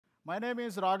My name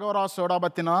is Raghavara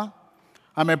Sodabatina.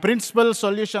 I'm a principal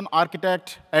solution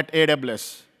architect at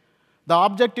AWS. The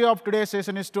objective of today's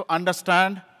session is to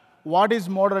understand what is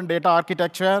modern data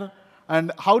architecture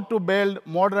and how to build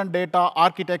modern data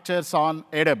architectures on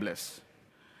AWS.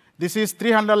 This is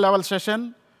 300-level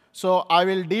session, so I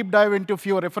will deep dive into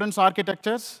few reference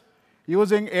architectures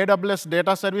using AWS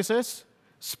data services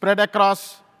spread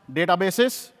across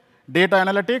databases, data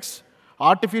analytics,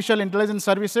 artificial intelligence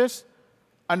services,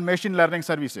 and machine learning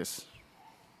services.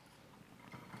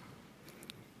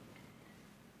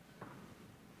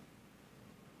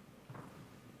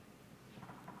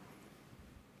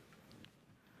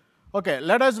 OK,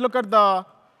 let us look at the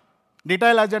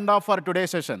detailed agenda for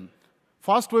today's session.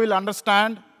 First, we will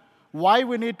understand why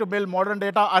we need to build modern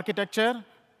data architecture.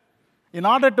 In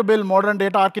order to build modern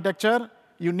data architecture,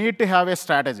 you need to have a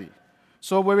strategy.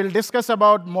 So we will discuss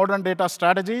about modern data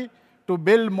strategy to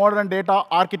build modern data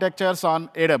architectures on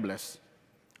AWS.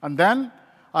 And then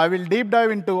I will deep dive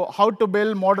into how to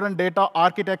build modern data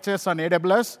architectures on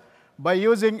AWS by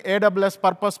using AWS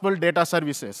purpose-built data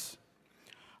services.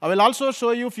 I will also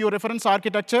show you a few reference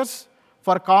architectures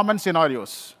for common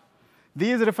scenarios.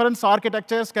 These reference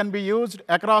architectures can be used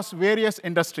across various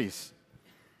industries.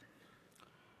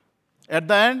 At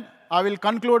the end, I will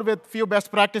conclude with a few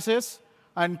best practices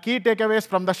and key takeaways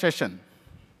from the session.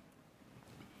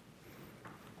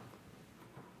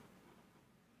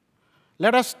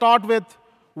 Let us start with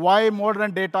why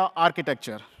modern data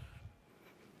architecture.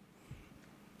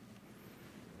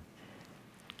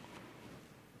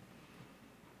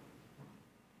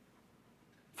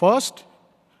 First,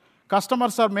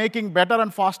 customers are making better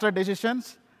and faster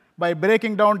decisions by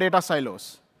breaking down data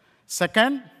silos.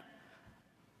 Second,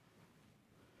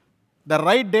 the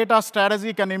right data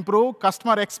strategy can improve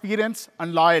customer experience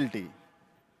and loyalty.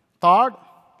 Third,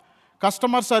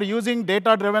 customers are using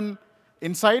data-driven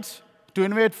insights to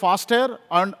innovate faster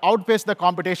and outpace the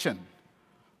competition.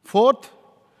 Fourth,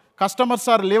 customers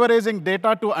are leveraging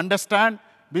data to understand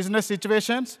business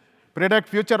situations, predict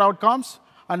future outcomes,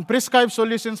 and prescribe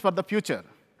solutions for the future.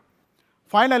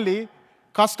 Finally,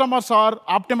 customers are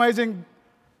optimizing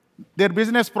their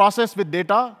business process with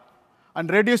data and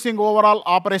reducing overall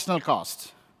operational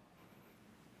costs.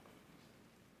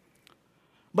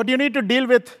 But you need to deal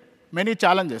with many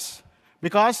challenges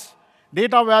because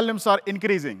data volumes are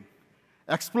increasing,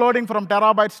 exploding from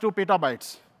terabytes to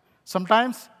petabytes,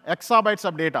 sometimes exabytes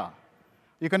of data.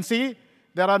 You can see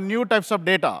there are new types of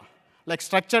data, like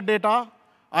structured data,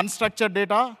 unstructured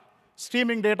data,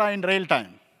 streaming data in real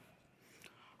time.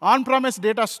 On-premise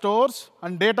data stores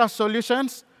and data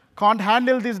solutions can't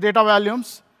handle these data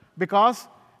volumes because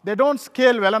they don't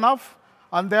scale well enough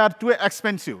and they are too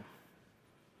expensive.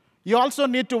 You also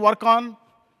need to work on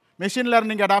machine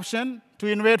learning adoption to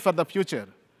innovate for the future.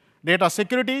 Data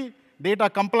security, data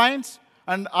compliance,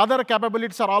 and other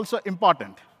capabilities are also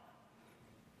important.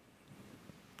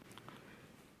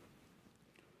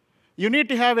 You need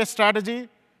to have a strategy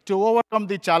to overcome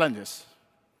the challenges.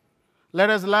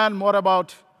 Let us learn more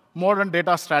about modern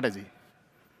data strategy.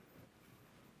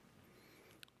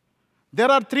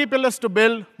 There are three pillars to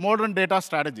build modern data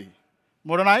strategy: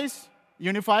 modernize,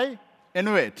 unify,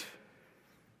 innovate.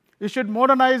 You should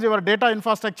modernize your data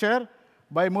infrastructure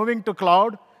by moving to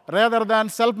cloud rather than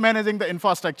self-managing the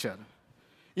infrastructure.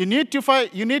 You need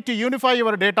to unify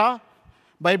your data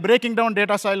by breaking down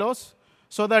data silos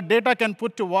so that data can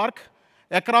put to work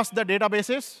across the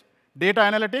databases, data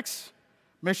analytics,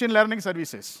 machine learning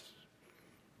services.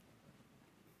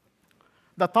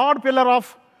 The third pillar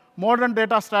of modern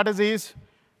data strategy is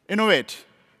innovate,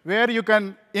 where you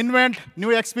can invent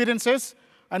new experiences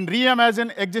and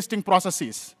reimagine existing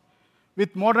processes.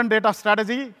 With modern data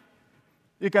strategy,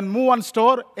 you can move and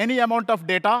store any amount of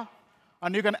data,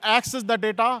 and you can access the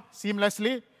data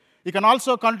seamlessly. You can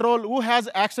also control who has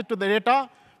access to the data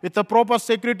with the proper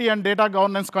security and data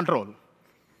governance control.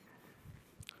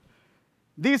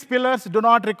 These pillars do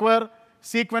not require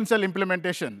sequential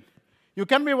implementation. You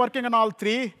can be working on all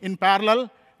three in parallel,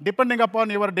 depending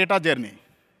upon your data journey.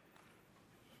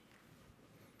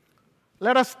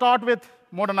 Let us start with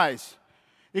modernize.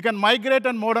 You can migrate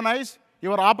and modernize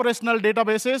your operational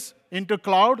databases into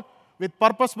cloud with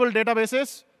purpose-built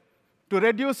databases to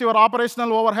reduce your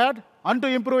operational overhead and to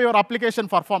improve your application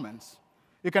performance.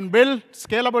 You can build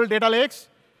scalable data lakes,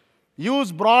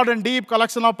 use broad and deep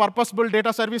collection of purpose-built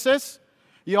data services.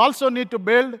 You also need to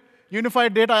build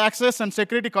unified data access and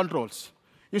security controls.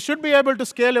 You should be able to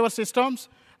scale your systems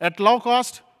at low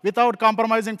cost without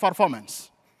compromising performance.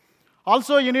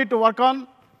 Also, you need to work on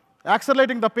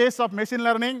accelerating the pace of machine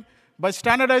learning by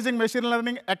standardizing machine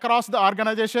learning across the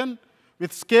organization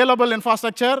with scalable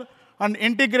infrastructure and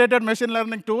integrated machine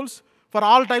learning tools for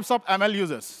all types of ML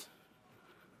users.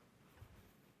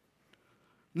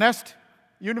 Next,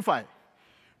 unify.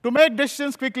 To make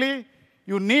decisions quickly,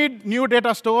 you need new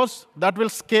data stores that will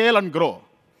scale and grow.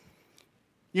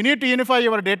 You need to unify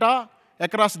your data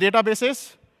across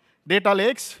databases, data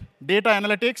lakes, data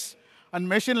analytics, and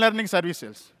machine learning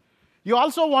services. You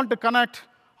also want to connect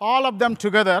all of them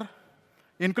together,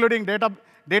 including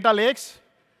data lakes,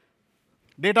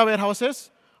 data warehouses,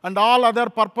 and all other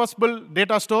purpose-built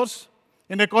data stores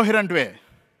in a coherent way.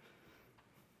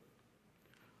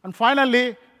 And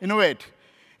finally, innovate.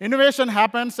 Innovation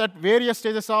happens at various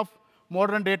stages of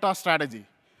modern data strategy.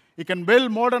 You can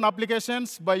build modern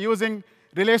applications by using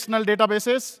relational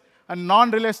databases and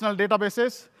non-relational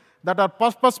databases that are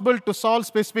purpose-built to solve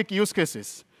specific use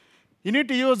cases. You need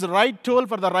to use the right tool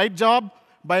for the right job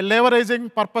by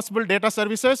leveraging purpose-built data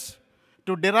services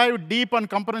to derive deep and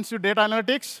comprehensive data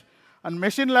analytics, and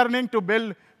machine learning to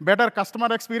build better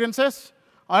customer experiences,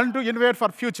 and to innovate for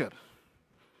future.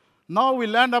 Now we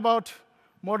learned about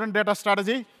modern data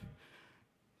strategy.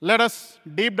 Let us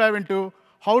deep dive into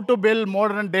how to build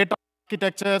modern data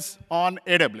architectures on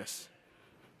AWS.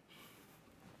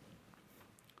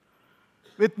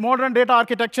 With modern data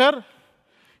architecture,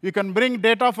 you can bring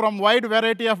data from a wide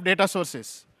variety of data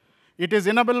sources. It is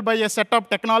enabled by a set of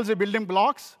technology building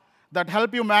blocks that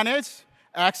help you manage,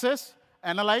 access,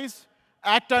 analyze,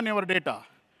 act on your data.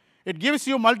 It gives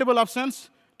you multiple options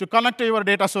to connect to your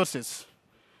data sources.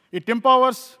 It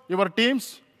empowers your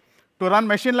teams to run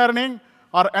machine learning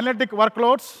or analytic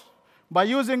workloads by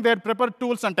using their prepared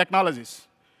tools and technologies.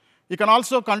 You can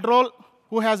also control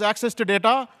who has access to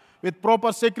data with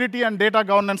proper security and data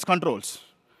governance controls.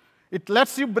 It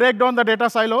lets you break down the data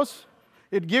silos.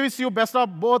 It gives you best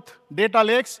of both data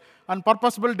lakes and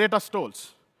purpose-built data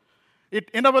stores. It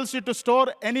enables you to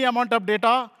store any amount of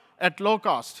data at low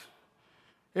cost.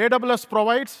 AWS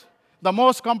provides the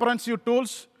most comprehensive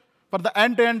tools for the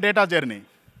end-to-end data journey.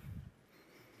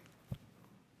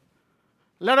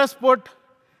 Let us put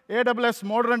AWS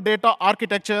modern data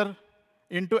architecture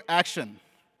into action.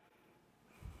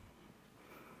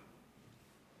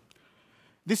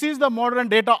 This is the modern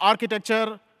data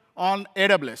architecture on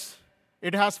AWS.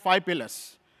 It has 5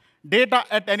 pillars. Data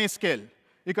at any scale.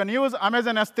 You can use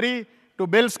Amazon S3 to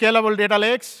build scalable data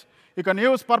lakes. You can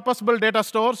use purpose-built data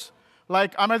stores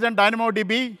like Amazon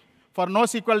DynamoDB for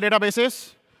NoSQL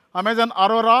databases, Amazon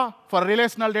Aurora for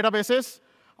relational databases,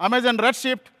 Amazon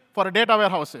Redshift for data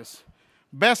warehouses.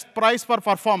 Best price for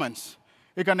performance.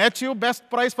 You can achieve best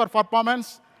price for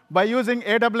performance by using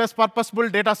AWS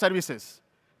purpose-built data services.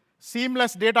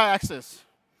 Seamless data access.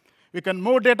 You can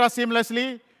move data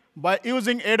seamlessly by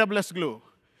using AWS Glue.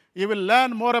 You will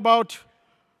learn more about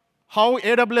how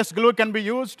AWS Glue can be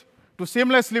used to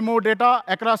seamlessly move data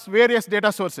across various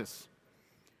data sources.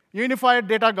 Unified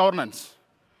data governance.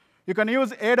 You can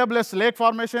use AWS Lake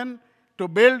Formation to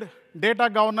build data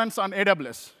governance on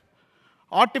AWS.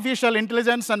 Artificial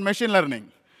intelligence and machine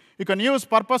learning. You can use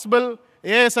purpose-built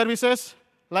AI services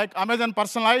like Amazon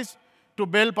Personalize to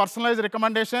build personalized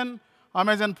recommendation,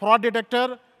 Amazon Fraud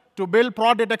Detector to build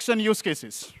fraud detection use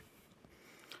cases.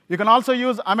 You can also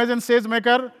use Amazon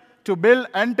SageMaker to build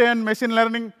end-to-end machine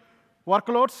learning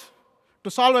workloads to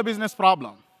solve a business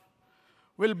problem.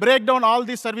 We'll break down all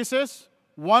these services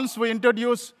once we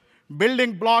introduce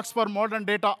building blocks for modern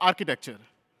data architecture.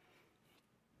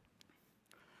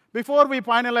 Before we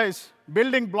finalize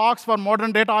building blocks for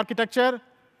modern data architecture,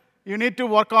 you need to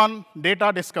work on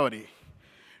data discovery.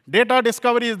 Data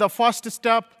discovery is the first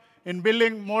step in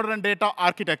building modern data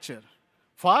architecture.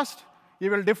 First, you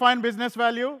will define business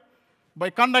value by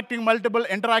conducting multiple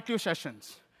interactive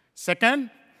sessions.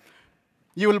 Second,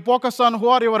 you will focus on who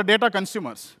are your data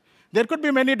consumers. There could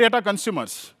be many data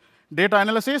consumers: data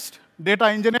analysts, data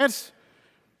engineers,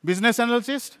 business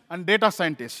analysts, and data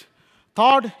scientists.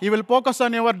 Third, you will focus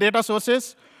on your data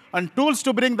sources and tools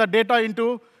to bring the data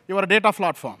into your data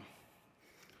platform.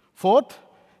 Fourth,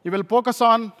 you will focus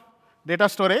on data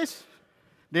storage,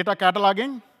 data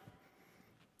cataloging,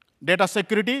 data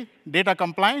security, data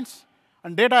compliance,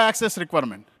 and data access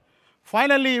requirement.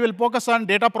 Finally, you will focus on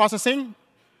data processing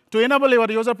to enable your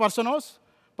user personas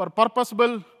for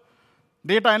purpose-built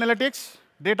data analytics,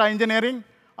 data engineering,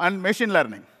 and machine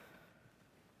learning.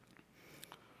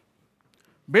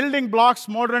 Building blocks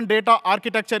modern data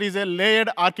architecture is a layered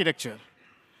architecture.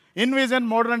 Envision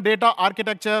modern data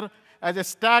architecture as a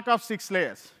stack of 6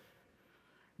 layers.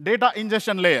 Data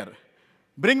ingestion layer.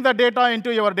 Bring the data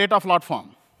into your data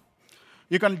platform.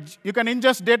 You can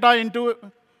ingest data into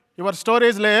your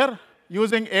storage layer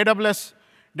using AWS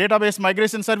database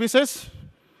migration services,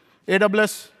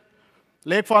 AWS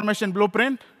Lake Formation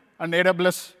Blueprint, and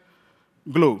AWS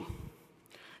Glue.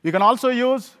 You can also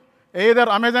use either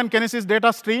Amazon Kinesis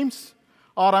data streams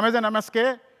or Amazon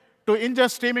MSK to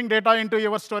ingest streaming data into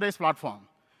your storage platform.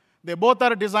 They both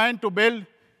are designed to build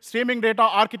streaming data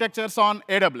architectures on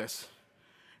AWS.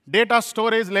 Data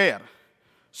storage layer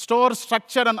stores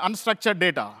structured and unstructured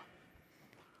data.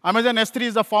 Amazon S3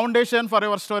 is the foundation for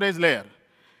your storage layer.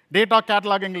 Data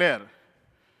cataloging layer.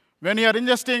 When you are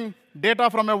ingesting data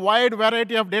from a wide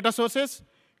variety of data sources,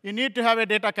 you need to have a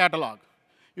data catalog.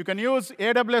 You can use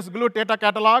AWS Glue data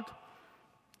catalog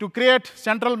to create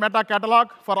central meta catalog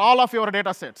for all of your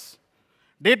data sets.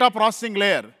 Data processing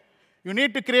layer. You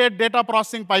need to create data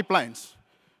processing pipelines.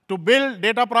 To build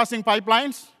data processing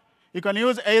pipelines, you can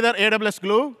use either AWS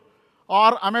Glue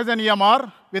or Amazon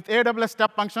EMR with AWS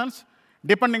step functions,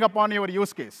 depending upon your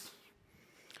use case.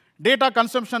 Data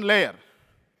consumption layer.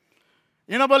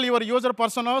 Enable your user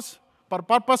personas for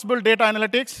purpose-built data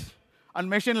analytics and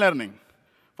machine learning.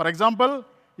 For example,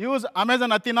 use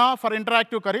Amazon Athena for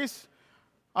interactive queries,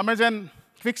 Amazon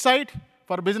QuickSight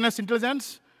for business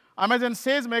intelligence, Amazon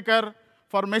SageMaker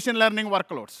for machine learning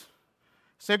workloads.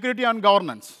 Security and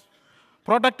governance.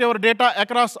 Protect your data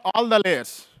across all the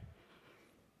layers.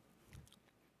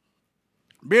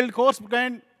 Build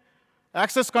coarse-grained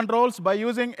access controls by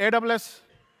using AWS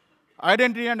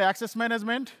Identity and Access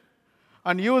Management,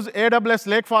 and use AWS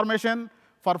Lake Formation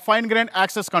for fine-grained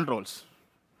access controls.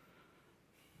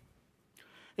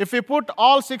 If we put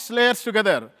all 6 layers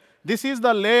together, this is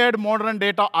the layered modern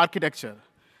data architecture.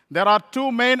 There are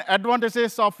 2 main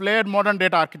advantages of layered modern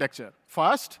data architecture.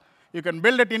 First, you can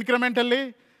build it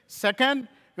incrementally. Second,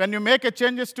 when you make a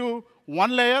changes to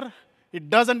one layer, it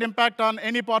doesn't impact on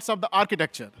any parts of the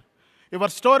architecture. Your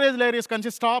storage layer is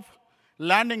consist of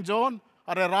landing zone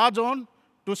or a raw zone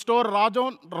to store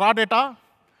raw data,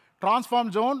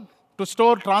 transform zone to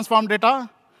store transform data,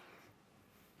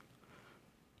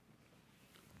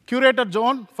 curated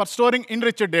zone for storing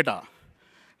enriched data.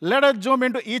 Let us zoom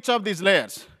into each of these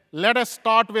layers. Let us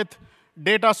start with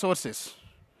data sources.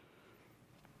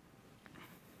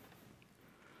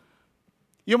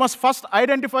 You must first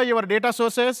identify your data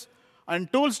sources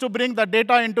and tools to bring the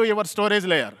data into your storage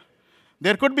layer.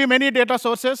 There could be many data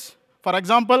sources. For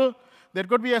example, there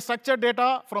could be a structured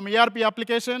data from ERP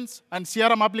applications and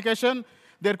CRM application.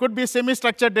 There could be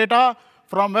semi-structured data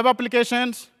from web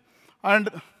applications and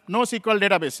NoSQL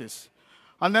databases.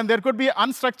 And then there could be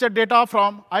unstructured data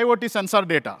from IoT sensor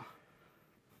data.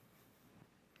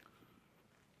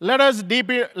 Let us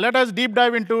deep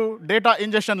dive into data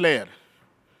ingestion layer.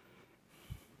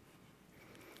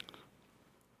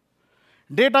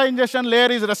 Data ingestion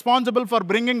layer is responsible for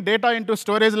bringing data into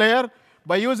storage layer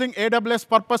by using AWS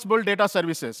purpose-built data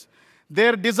services.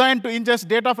 They're designed to ingest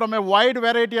data from a wide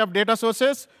variety of data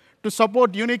sources to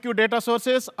support unique data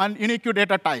sources and unique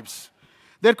data types.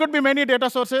 There could be many data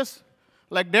sources,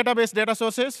 like database data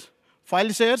sources, file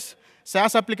shares,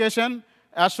 SaaS application,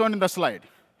 as shown in the slide.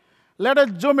 Let us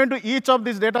zoom into each of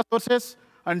these data sources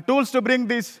and tools to bring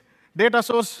this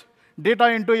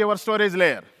data into your storage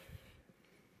layer.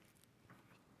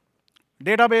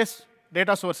 Database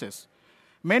data sources.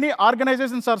 Many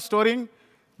organizations are storing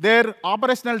their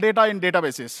operational data in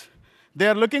databases. They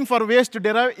are looking for ways to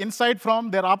derive insight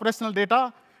from their operational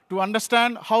data to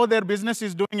understand how their business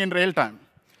is doing in real time.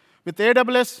 With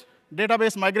AWS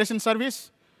Database Migration Service,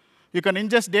 you can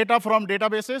ingest data from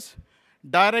databases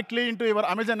directly into your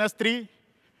Amazon S3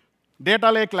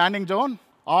 data lake landing zone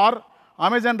or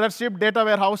Amazon Redshift data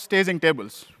warehouse staging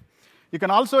tables. You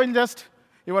can also ingest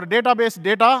your database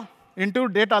data into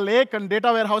data lake and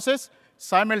data warehouses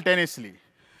simultaneously.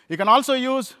 You can also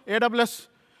use AWS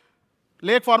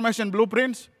Lake Formation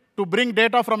blueprints to bring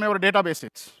data from your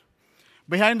databases.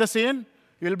 Behind the scene,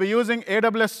 you'll be using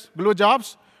AWS Glue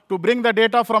jobs to bring the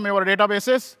data from your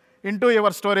databases into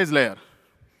your storage layer.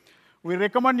 We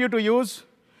recommend you to use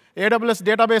AWS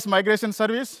Database Migration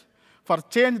Service for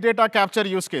change data capture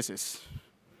use cases.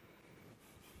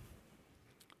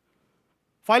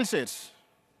 File shares.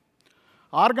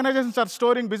 Organizations are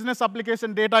storing business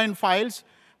application data in files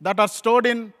that are stored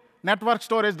in network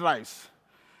storage drives.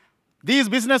 These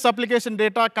business application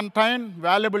data contain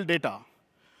valuable data.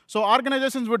 So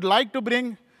organizations would like to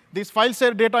bring this file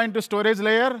share data into storage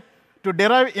layer to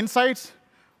derive insights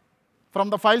from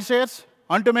the file shares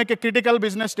and to make a critical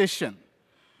business decision.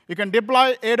 You can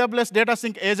deploy AWS Data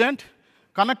Sync Agent,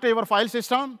 connect to your file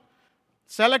system,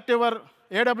 select your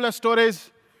AWS storage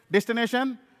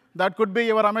destination. That could be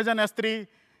your Amazon S3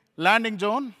 landing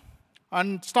zone,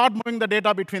 and start moving the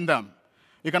data between them.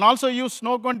 You can also use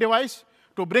Snowcone device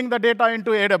to bring the data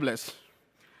into AWS.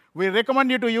 We recommend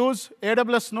you to use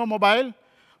AWS Snow Mobile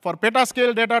for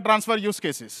petascale data transfer use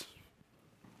cases.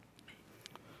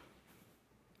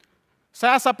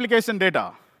 SaaS application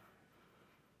data.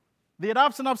 The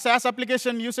adoption of SaaS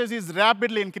application usage is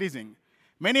rapidly increasing.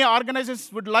 Many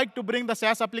organizations would like to bring the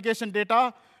SaaS application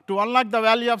data to unlock the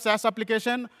value of SaaS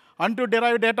application and to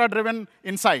derive data-driven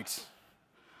insights.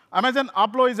 Amazon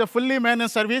Upload is a fully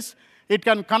managed service. It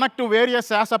can connect to various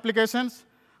SaaS applications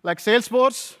like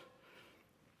Salesforce,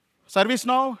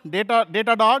 ServiceNow,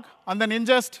 Datadog, and then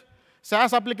ingest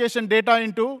SaaS application data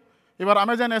into your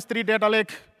Amazon S3 data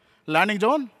lake landing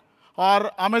zone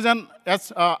or Amazon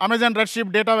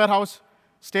Redshift data warehouse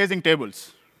staging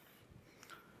tables.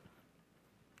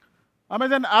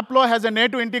 Amazon Upload has a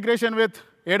native integration with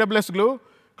AWS Glue,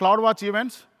 CloudWatch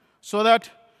events, so that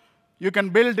you can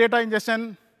build data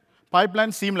ingestion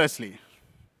pipelines seamlessly.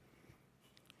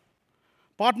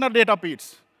 Partner data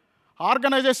feeds.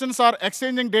 Organizations are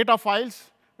exchanging data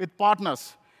files with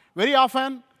partners. Very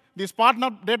often, these partner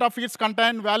data feeds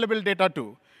contain valuable data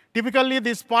too. Typically,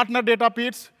 these partner data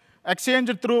feeds exchange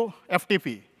through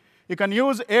FTP. You can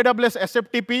use AWS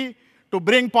SFTP to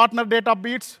bring partner data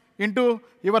feeds into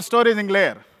your storaging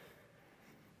layer.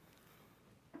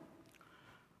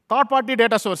 Third-party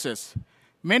data sources.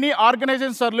 Many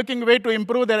organizations are looking way to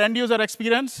improve their end-user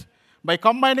experience by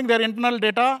combining their internal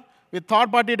data with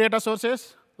third-party data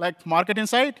sources like market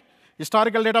insight,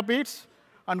 historical data feeds,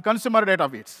 and consumer data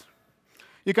feeds.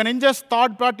 You can ingest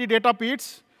third-party data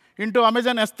feeds into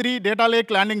Amazon S3 data lake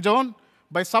landing zone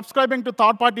by subscribing to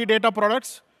third-party data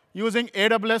products using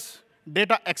AWS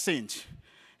Data Exchange.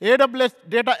 AWS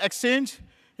Data Exchange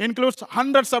includes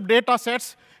hundreds of data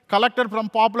sets collected from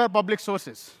popular public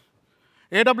sources.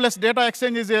 AWS Data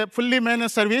Exchange is a fully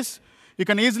managed service. You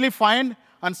can easily find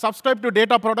and subscribe to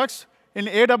data products in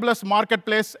AWS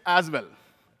Marketplace as well.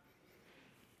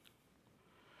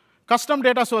 Custom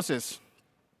data sources.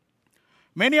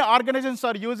 Many organizations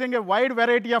are using a wide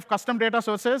variety of custom data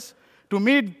sources to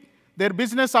meet their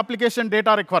business application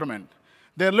data requirement.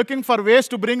 They're looking for ways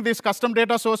to bring these custom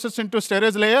data sources into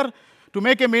storage layer to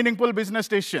make a meaningful business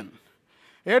decision.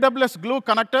 AWS Glue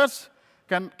connectors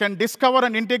can discover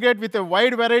and integrate with a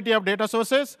wide variety of data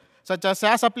sources, such as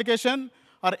SaaS application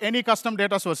or any custom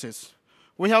data sources.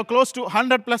 We have close to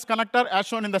 100+ connectors as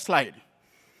shown in the slide.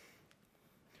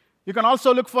 You can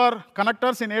also look for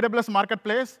connectors in AWS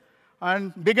Marketplace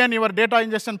and begin your data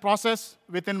ingestion process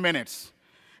within minutes.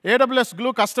 AWS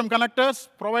Glue custom connectors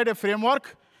provide a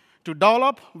framework to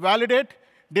develop, validate,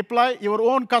 deploy your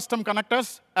own custom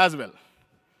connectors as well.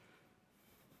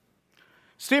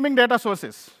 Streaming data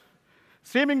sources.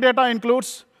 Streaming data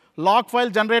includes log file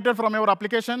generated from your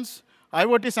applications,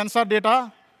 IoT sensor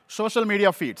data, social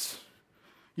media feeds.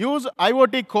 Use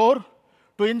IoT Core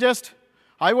to ingest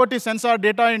IoT sensor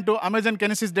data into Amazon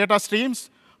Kinesis data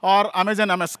streams or Amazon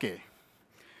MSK.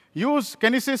 Use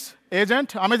Kinesis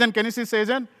agent, Amazon Kinesis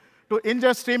agent, to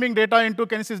ingest streaming data into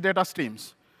Kinesis data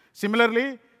streams.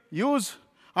 Similarly, use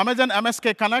Amazon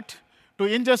MSK Connect to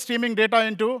ingest streaming data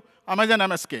into Amazon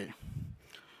MSK.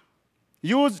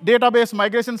 Use database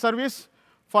migration service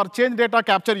for change data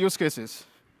capture use cases.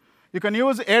 You can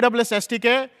use AWS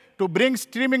SDK to bring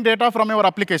streaming data from your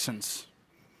applications.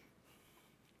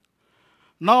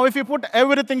 Now, if you put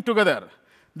everything together,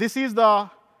 this is the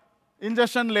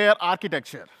ingestion layer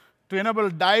architecture to enable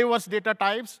diverse data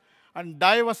types and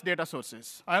diverse data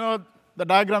sources. I know the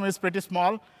diagram is pretty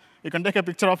small. You can take a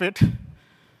picture of it.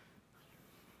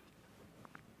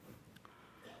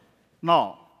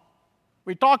 Now,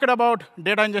 we talked about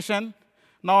data ingestion.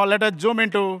 Now, let us zoom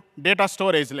into data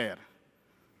storage layer.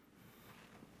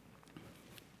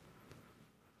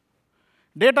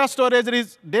 Data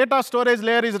storage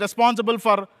layer is responsible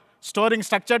for storing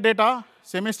structured data,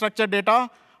 semi-structured data,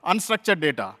 unstructured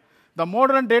data. The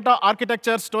modern data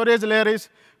architecture storage layer is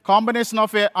combination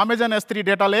of a Amazon S3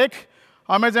 data lake,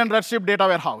 Amazon Redshift data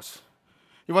warehouse.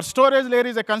 Your storage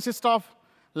layer consists of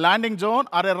landing zone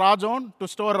or a raw zone to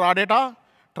store raw data,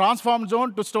 transform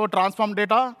zone to store transform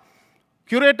data,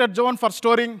 curated zone for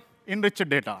storing enriched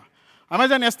data.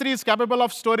 Amazon S3 is capable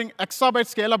of storing exabyte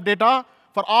scale-up data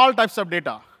for all types of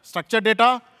data, structured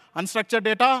data, unstructured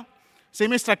data,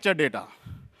 semi-structured data.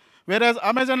 Whereas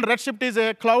Amazon Redshift is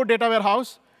a cloud data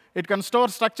warehouse, it can store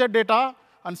structured data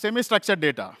and semi-structured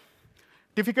data.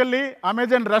 Typically,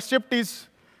 Amazon Redshift is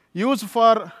used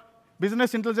for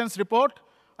business intelligence report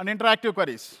and interactive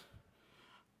queries.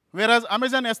 Whereas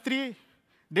Amazon S3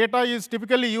 data is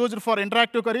typically used for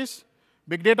interactive queries,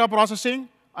 big data processing,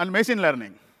 and machine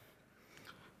learning.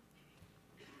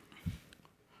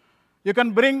 You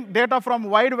can bring data from a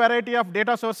wide variety of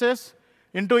data sources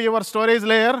into your storage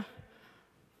layer,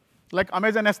 like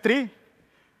Amazon S3,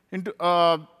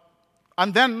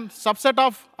 and then subset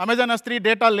of Amazon S3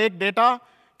 data lake data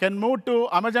can move to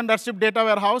Amazon Redshift data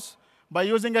warehouse by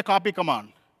using a copy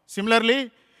command.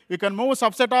 Similarly, you can move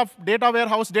subset of data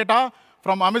warehouse data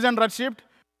from Amazon Redshift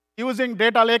using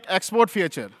data lake export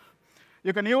feature.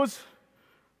 You can use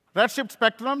Redshift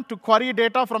Spectrum to query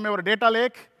data from your data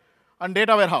lake and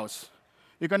data warehouse.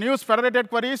 You can use federated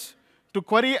queries to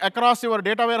query across your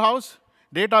data warehouse,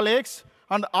 data lakes,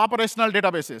 and operational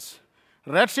databases.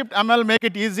 Redshift ML make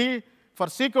it easy for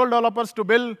SQL developers to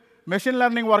build machine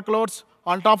learning workloads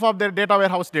on top of their data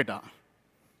warehouse data.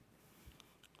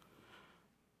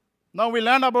 Now we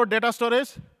learned about data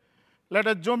storage. Let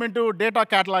us zoom into data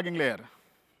cataloging layer.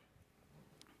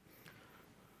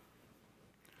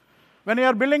 When you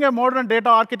are building a modern data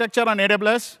architecture on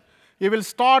AWS, you will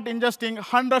start ingesting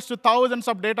hundreds to thousands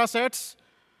of data sets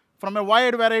from a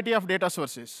wide variety of data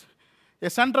sources. A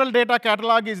central data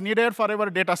catalog is needed for our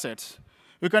data sets.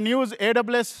 You can use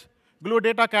AWS Glue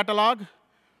Data Catalog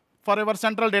for our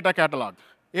central data catalog.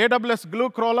 AWS Glue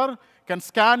Crawler can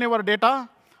scan your data,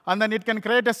 and then it can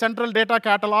create a central data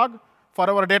catalog for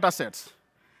our data sets.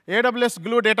 AWS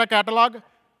Glue Data Catalog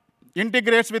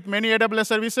integrates with many AWS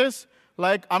services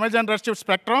like Amazon Redshift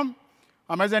Spectrum,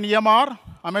 Amazon EMR,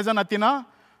 Amazon Athena,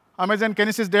 Amazon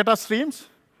Kinesis Data Streams,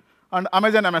 and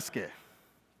Amazon MSK.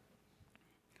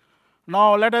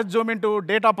 Now let us zoom into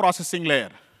data processing layer.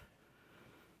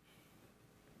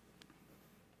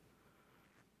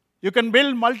 You can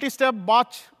build multi-step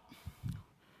batch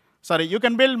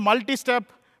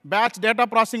data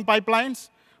processing pipelines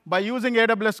by using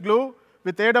AWS Glue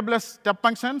with AWS step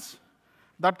functions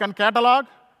that can catalog,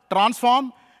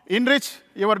 transform, enrich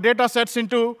your data sets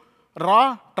into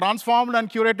raw, transformed, and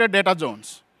curated data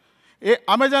zones.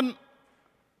 Amazon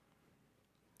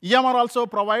EMR also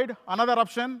provide another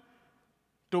option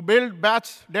to build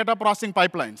batch data processing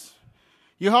pipelines.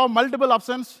 You have multiple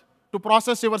options to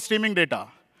process your streaming data.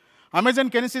 Amazon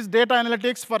Kinesis Data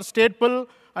Analytics for stateful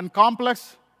and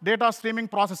complex data streaming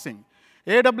processing.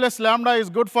 AWS Lambda is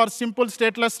good for simple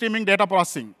stateless streaming data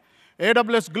processing.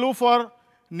 AWS Glue for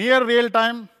near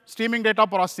real-time streaming data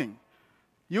processing.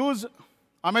 Use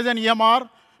Amazon EMR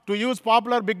to use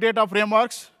popular big data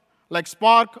frameworks like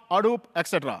Spark, Hadoop,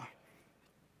 etc.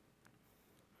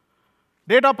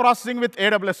 Data processing with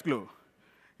AWS Glue.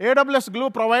 AWS Glue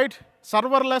provides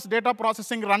serverless data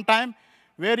processing runtime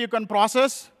where you can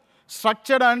process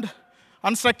structured and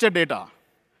unstructured data.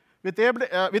 With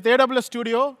AWS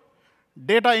Studio,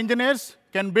 data engineers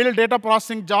can build data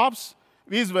processing jobs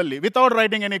visually without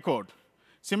writing any code.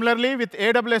 Similarly, with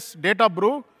AWS Data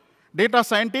Brew, data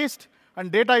scientists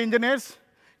and data engineers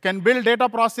can build data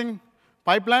processing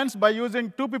pipelines by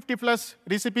using 250+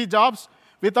 recipe jobs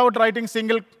without writing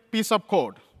single piece of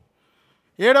code.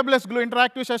 AWS Glue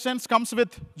interactive sessions comes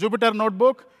with Jupyter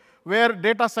Notebook, where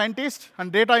data scientists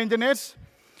and data engineers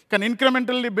can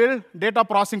incrementally build data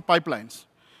processing pipelines.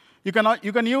 You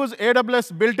can use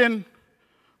AWS built-in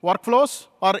workflows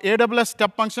or AWS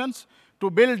step functions to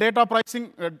build data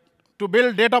processing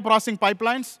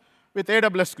pipelines with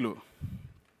AWS Glue.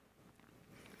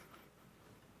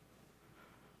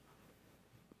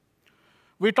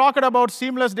 We talked about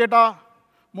seamless data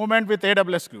movement with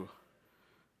AWS Glue.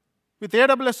 With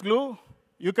AWS Glue,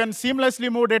 you can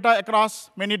seamlessly move data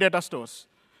across many data stores.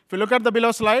 If you look at the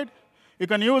below slide, you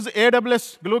can use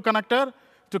AWS Glue connector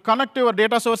to connect your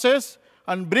data sources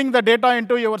and bring the data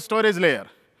into your storage layer.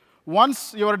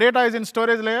 Once your data is in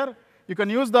storage layer, you can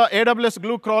use the AWS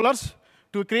Glue crawlers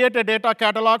to create a data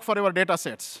catalog for your data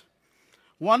sets.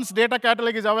 Once data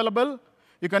catalog is available,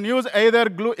 you can use either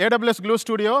AWS Glue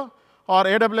Studio or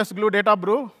AWS Glue Data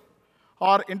Brew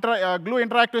or Glue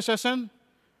interactive session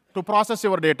to process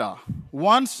your data.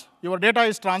 Once your data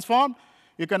is transformed,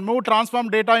 you can move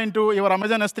transformed data into your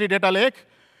Amazon S3 data lake.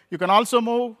 You can also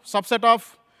move subset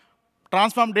of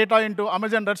transformed data into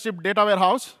Amazon Redshift data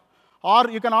warehouse. Or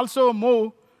you can also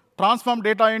move transformed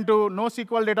data into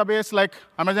NoSQL database like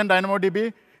Amazon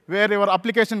DynamoDB, where your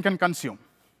application can consume.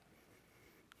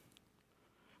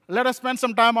 Let us spend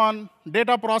some time on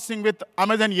data processing with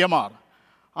Amazon EMR.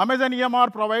 Amazon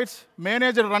EMR provides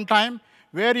managed runtime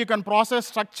where you can process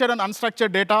structured and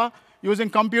unstructured data using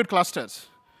compute clusters.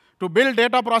 To build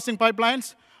data processing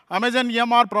pipelines, Amazon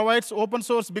EMR provides open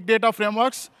source big data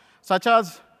frameworks such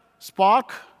as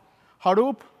Spark,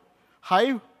 Hadoop,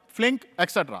 Hive, Flink,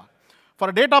 etc.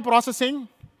 For data processing,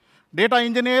 data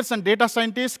engineers and data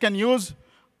scientists can use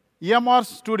EMR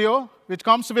Studio, which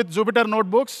comes with Jupyter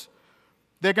Notebooks.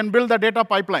 They can build the data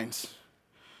pipelines.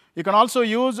 You can also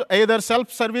use either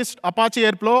self-service Apache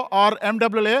Airflow or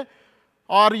MWA,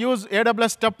 or use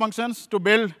AWS step functions to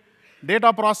build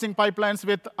data processing pipelines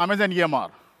with Amazon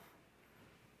EMR.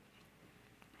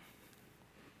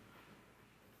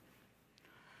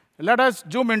 Let us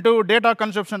zoom into data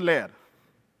consumption layer.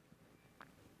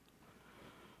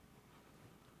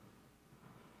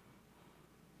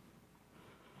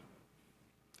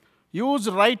 Use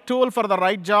right tool for the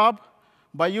right job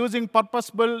by using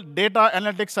purpose-built data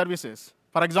analytics services.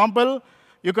 For example,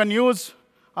 you can use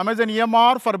Amazon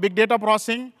EMR for big data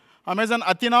processing, Amazon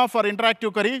Athena for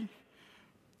interactive query,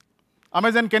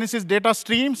 Amazon Kinesis data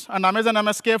streams, and Amazon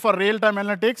MSK for real-time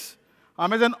analytics,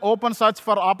 Amazon OpenSearch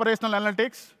for operational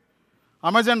analytics,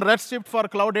 Amazon Redshift for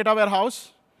cloud data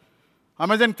warehouse,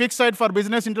 Amazon QuickSight for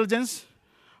business intelligence,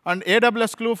 and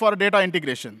AWS Glue for data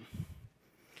integration.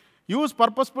 Use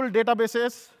purposeful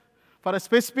databases for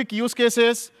specific use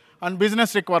cases and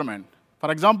business requirement.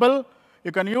 For example,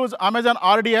 you can use Amazon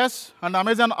RDS and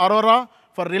Amazon Aurora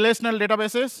for relational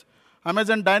databases,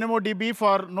 Amazon DynamoDB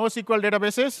for NoSQL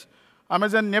databases,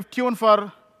 Amazon Neptune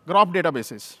for graph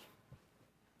databases.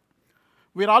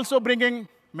 We're also bringing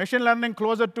machine learning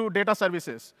closer to data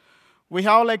services. We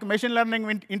have like machine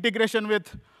learning integration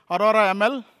with Aurora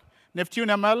ML, Neptune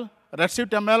ML, Redshift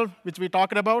ML, which we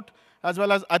talked about, as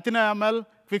well as Athena ML,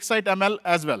 QuickSight ML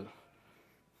as well.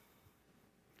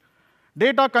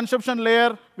 Data consumption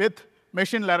layer with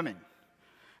machine learning.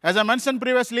 As I mentioned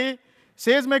previously,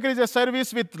 SageMaker is a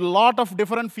service with a lot of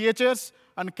different features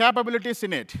and capabilities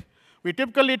in it. We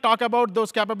typically talk about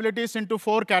those capabilities into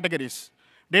 4 categories: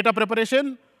 data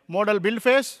preparation, model build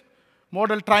phase,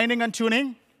 model training and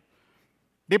tuning,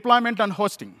 deployment and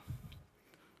hosting.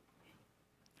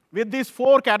 With these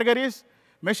 4 categories,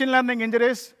 machine learning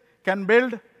engineers can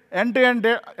build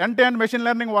end-to-end machine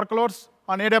learning workloads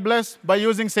on AWS by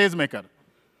using SageMaker.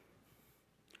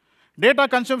 Data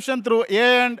consumption through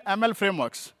AI and ML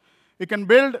frameworks. You can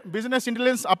build business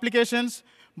intelligence applications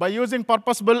by using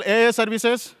purpose-built AI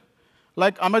services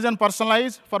like Amazon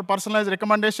Personalize for personalized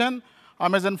recommendation,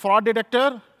 Amazon Fraud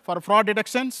Detector for fraud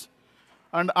detections,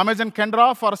 and Amazon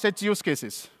Kendra for such use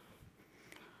cases.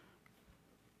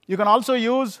 You can also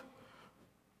use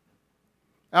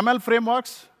ML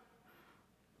frameworks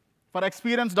for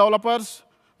experienced developers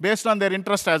based on their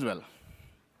interest as well.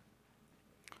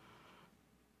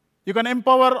 You can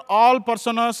empower all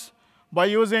personas by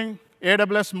using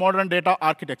AWS modern data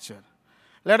architecture.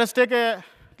 Let us take a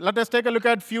look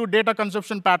at few data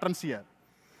consumption patterns here.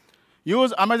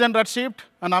 Use Amazon Redshift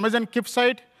and Amazon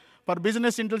QuickSight for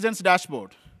business intelligence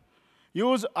dashboard.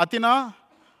 Use Athena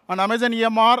and Amazon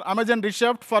EMR, Amazon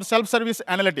Redshift for self-service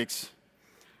analytics.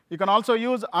 You can also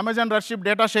use Amazon Redshift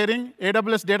data sharing,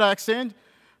 AWS Data Exchange,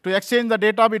 to exchange the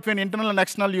data between internal and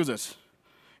external users.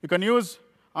 You can use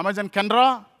Amazon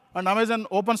Kendra and Amazon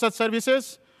OpenSearch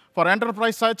services for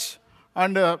enterprise search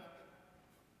and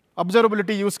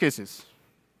observability use cases.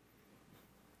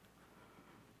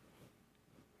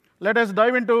 Let us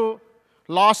dive into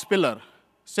last pillar,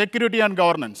 security and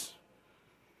governance.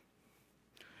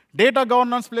 Data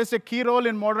governance plays a key role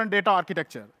in modern data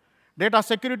architecture. Data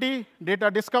security, data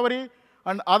discovery,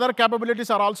 and other capabilities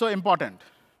are also important.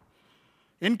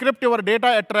 Encrypt your data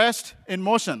at rest in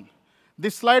motion.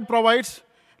 This slide provides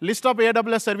a list of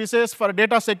AWS services for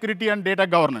data security and data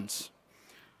governance.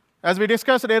 As we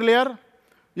discussed earlier,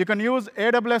 you can use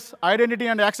AWS Identity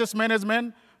and Access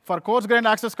Management for coarse-grained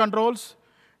access controls,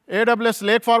 AWS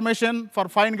Lake Formation for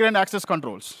fine-grained access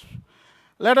controls.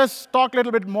 Let us talk a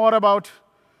little bit more about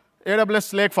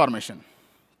AWS Lake Formation.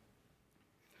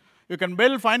 You can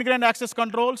build fine-grained access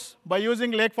controls by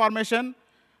using Lake Formation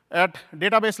at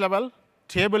database level,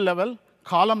 table level,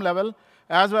 column level,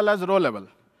 as well as row level.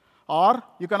 Or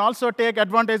you can also take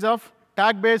advantage of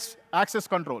tag-based access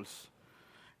controls.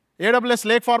 AWS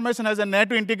Lake Formation has a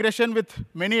native integration with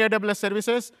many AWS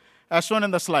services, as shown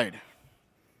in the slide.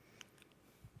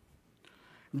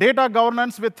 Data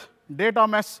governance with data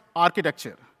mesh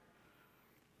architecture.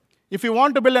 If you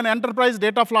want to build an enterprise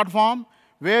data platform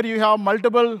where you have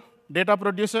multiple data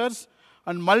producers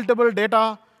and multiple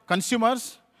data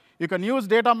consumers, you can use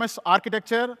data mesh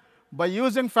architecture by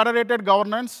using federated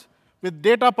governance with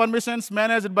data permissions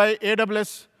managed by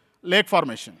AWS Lake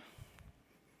Formation.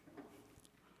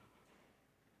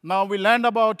 Now we learned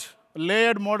about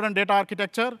layered modern data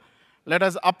architecture. Let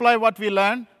us apply what we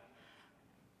learned.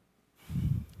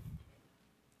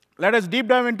 Let us deep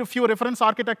dive into a few reference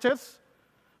architectures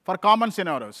for common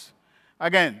scenarios.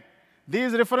 Again,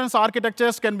 these reference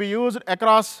architectures can be used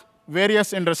across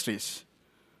various industries.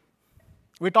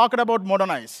 We talked about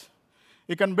modernize.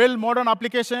 You can build modern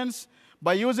applications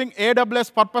by using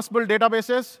AWS purpose-built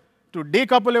databases to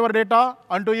decouple your data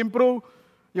and to improve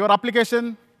your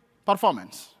application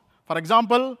performance. For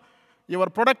example, your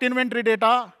product inventory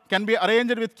data can be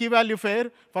arranged with key value pair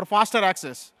for faster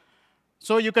access.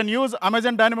 So you can use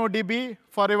Amazon DynamoDB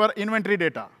for your inventory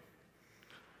data.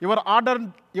 Your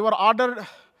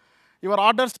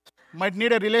orders might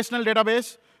need a relational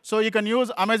database, so you can use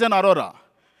Amazon Aurora.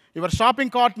 Your shopping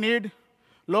cart need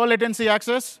low latency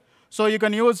access, So you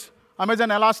can use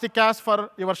Amazon Elastic Cache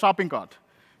for your shopping cart.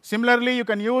 Similarly, you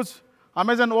can use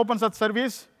Amazon OpenSearch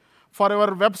service for your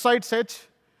website search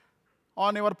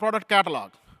on your product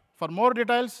catalog. For more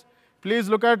details, please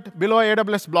look at below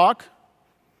AWS blog.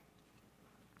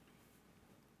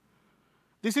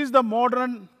 This is the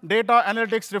modern data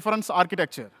analytics reference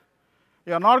architecture.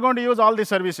 You are not going to use all these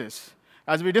services.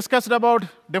 As we discussed about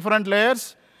different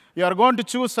layers, you are going to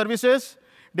choose services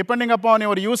depending upon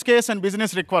your use case and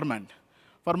business requirement.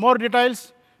 For more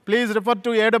details, please refer to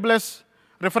AWS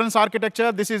reference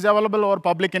architecture. This is available over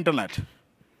public internet.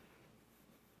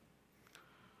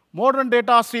 Modern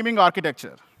data streaming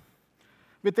architecture.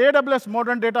 With AWS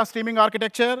modern data streaming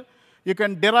architecture, you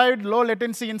can derive low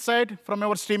latency insight from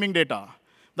your streaming data.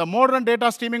 The modern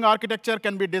data streaming architecture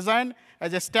can be designed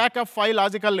as a stack of 5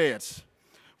 logical layers.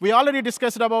 We already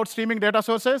discussed about streaming data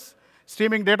sources,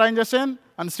 streaming data ingestion,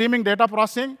 and streaming data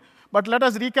processing. But let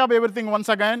us recap everything once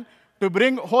again to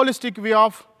bring holistic view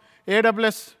of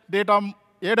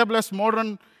AWS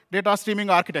modern data streaming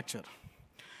architecture.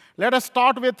 Let us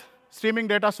start with streaming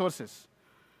data sources.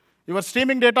 Your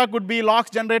streaming data could be logs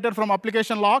generated from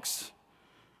application logs,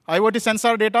 IoT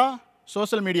sensor data,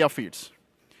 social media feeds.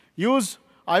 Use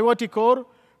IoT Core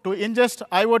to ingest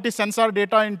IoT sensor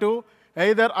data into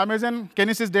either Amazon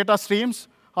Kinesis data streams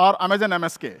or Amazon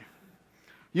MSK.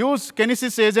 Use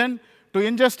Kinesis agent to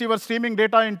ingest your streaming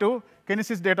data into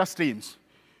Kinesis data streams.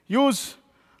 Use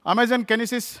Amazon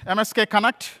Kinesis MSK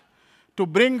Connect to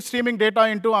bring streaming data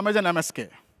into Amazon MSK.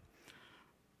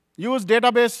 Use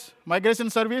database migration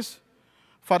service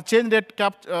for change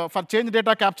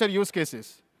data capture use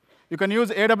cases. You can use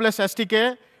AWS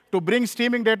SDK to bring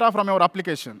streaming data from your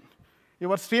application.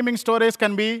 Your streaming storage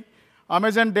can be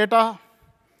Amazon data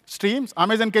streams,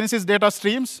 Amazon Kinesis data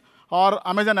streams, or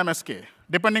Amazon MSK,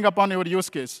 depending upon your use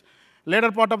case.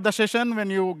 Later part of the session, when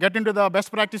you get into the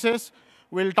best practices,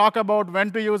 we'll talk about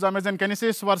when to use Amazon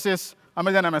Kinesis versus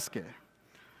Amazon MSK.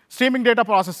 Streaming data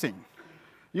processing.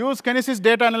 Use Kinesis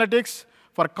data analytics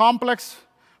for complex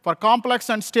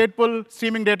and stateful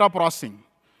streaming data processing.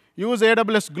 Use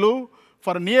AWS Glue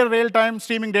for near real-time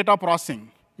streaming data processing.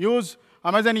 Use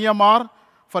Amazon EMR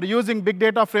for using big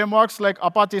data frameworks like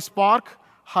Apache Spark,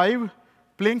 Hive,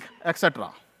 Blink,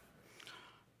 etc.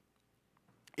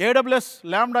 AWS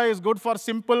Lambda is good for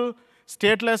simple,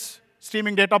 stateless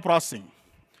streaming data processing.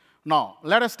 Now,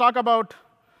 let us talk about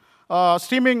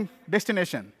streaming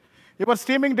destination. Your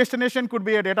streaming destination could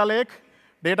be a data lake,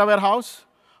 data warehouse,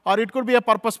 or it could be a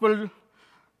purpose-built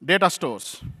data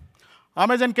stores.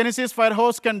 Amazon Kinesis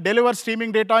Firehose can deliver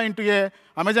streaming data into a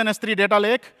Amazon S3 data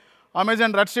lake,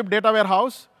 Amazon Redshift data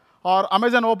warehouse, or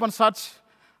Amazon OpenSearch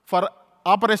for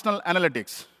operational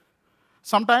analytics.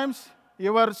 Sometimes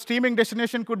your streaming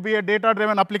destination could be a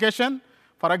data-driven application.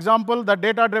 For example, the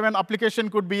data-driven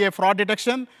application could be a fraud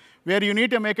detection, where you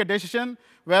need to make a decision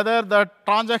whether the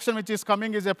transaction which is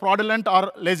coming is a fraudulent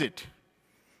or legit.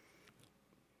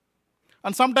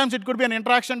 And sometimes it could be an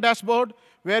interaction dashboard,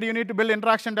 where you need to build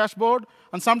interaction dashboard.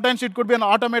 And sometimes it could be an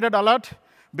automated alert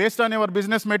based on your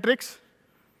business metrics.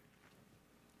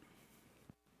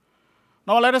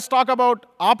 Now let us talk about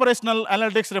operational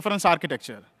analytics reference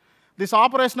architecture. This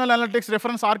operational analytics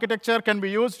reference architecture can be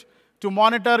used to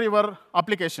monitor your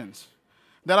applications.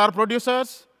 There are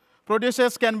producers.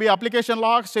 Producers can be application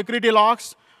logs, security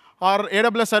logs, or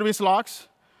AWS service logs.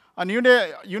 And you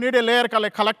need a layer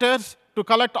like collectors to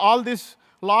collect all these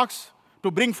logs to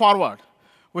bring forward.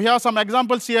 We have some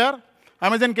examples here.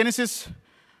 Amazon Kinesis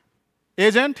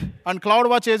agent and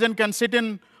CloudWatch agent can sit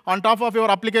on top of your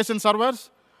application servers.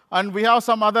 And we have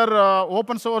some other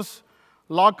open source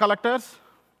log collectors,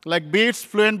 like Beats,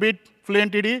 FluentBeat,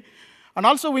 FluentTD. And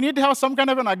also, we need to have some kind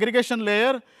of an aggregation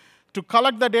layer to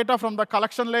collect the data from the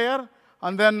collection layer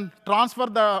and then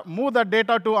move the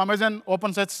data to Amazon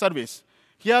OpenSearch service.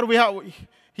 Here we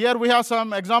have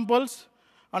some examples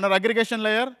under aggregation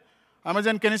layer,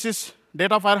 Amazon Kinesis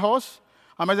Data Firehose,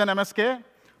 Amazon MSK,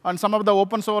 and some of the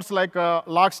open source like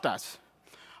Logstash.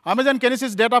 Amazon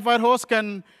Kinesis Data Firehose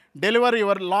can deliver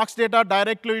your logs data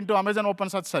directly into Amazon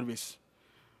OpenSearch service.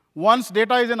 Once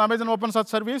data is in Amazon OpenSearch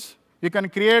service, you can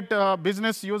create a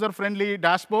business user-friendly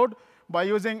dashboard by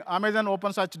using Amazon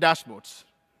OpenSearch dashboards.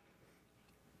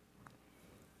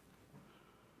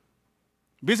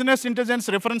 Business intelligence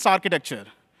reference architecture.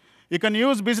 You can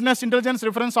use business intelligence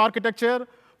reference architecture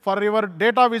for your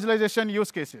data visualization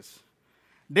use cases.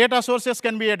 Data sources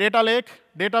can be a data lake,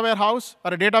 data warehouse,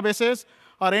 or databases,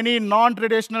 or any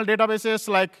non-traditional databases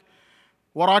like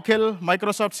Oracle,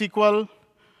 Microsoft SQL,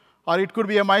 or it could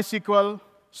be a MySQL,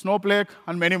 Snowflake,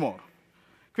 and many more.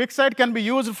 QuickSight can be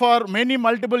used for many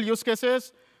multiple use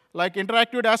cases, like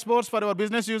interactive dashboards for our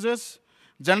business users,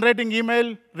 generating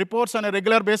email reports on a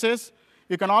regular basis.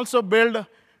 You can also build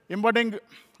embedding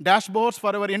dashboards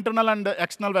for our internal and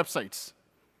external websites.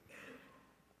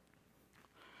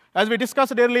 As we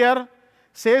discussed earlier,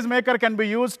 SageMaker can be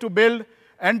used to build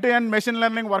end-to-end machine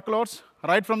learning workloads,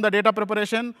 right from the data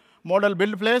preparation, model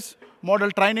build place, model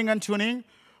training and tuning,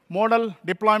 model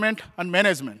deployment and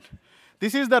management.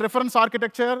 This is the reference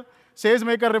architecture,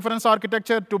 SageMaker reference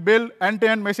architecture to build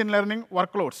end-to-end machine learning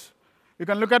workloads. You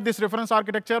can look at this reference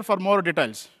architecture for more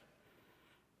details.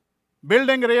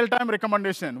 Building real-time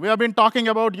recommendation. We have been talking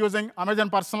about using Amazon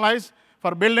Personalize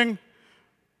for building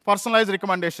personalized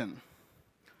recommendation.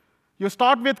 You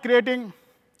start with creating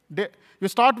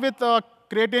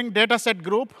data set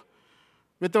group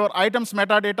with your items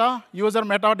metadata, user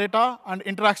metadata, and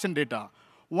interaction data.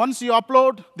 Once you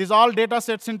upload these all data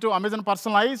sets into Amazon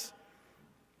Personalize,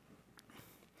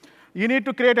 you need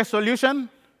to create a solution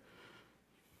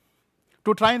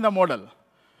to train the model.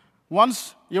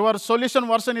 Once your solution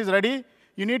version is ready,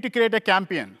 you need to create a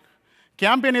campaign.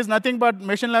 Campaign is nothing but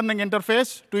machine learning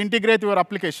interface to integrate your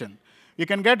application. You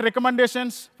can get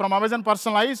recommendations from Amazon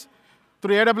Personalize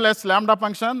through AWS Lambda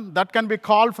function that can be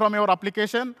called from your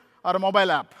application or a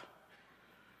mobile app.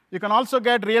 You can also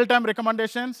get real-time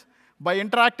recommendations by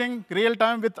interacting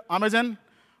real-time with Amazon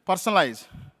Personalize.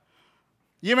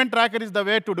 Event Tracker is the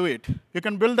way to do it. You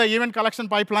can build the event collection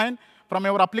pipeline from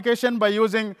your application by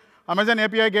using Amazon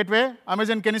API Gateway,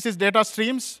 Amazon Kinesis data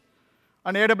streams,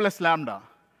 and AWS Lambda.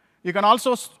 You can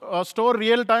also store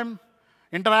real-time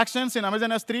interactions in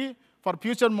Amazon S3 for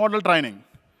future model training.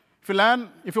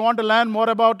 If you want to learn more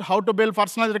about how to build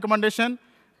personalized recommendation,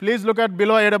 please look at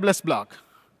below AWS blog.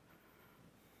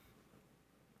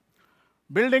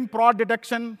 Building fraud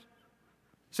detection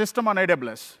system on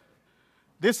AWS.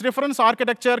 This reference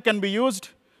architecture can be used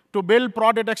to build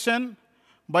fraud detection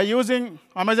by using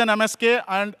Amazon MSK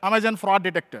and Amazon Fraud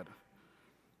Detector.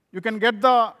 You can get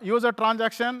the user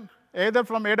transaction either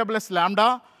from AWS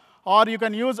Lambda, or you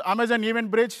can use Amazon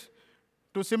Event Bridge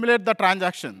to simulate the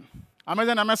transaction.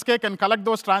 Amazon MSK can collect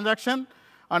those transactions,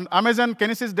 and Amazon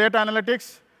Kinesis Data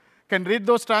Analytics can read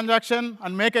those transactions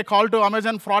and make a call to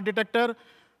Amazon Fraud Detector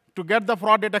to get the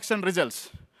fraud detection results.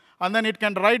 And then it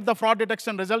can write the fraud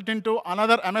detection result into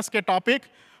another MSK topic.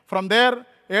 From there,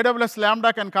 AWS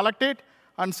Lambda can collect it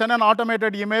and send an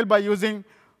automated email by using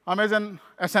Amazon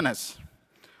SNS.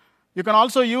 You can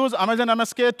also use Amazon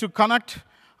MSK to connect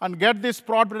and get these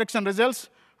fraud detection results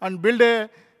and build a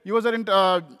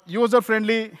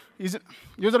user-friendly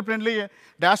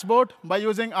dashboard by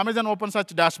using Amazon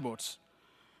OpenSearch dashboards.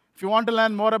 If you want to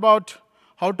learn more about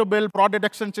how to build fraud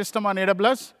detection system on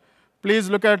AWS, please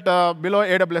look at below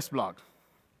AWS blog.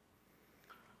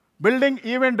 Building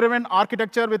event-driven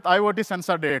architecture with IoT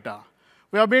sensor data.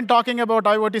 We have been talking about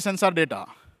IoT sensor data.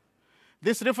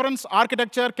 This reference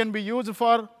architecture can be used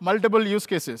for multiple use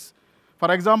cases.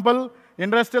 For example,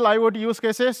 industrial IoT use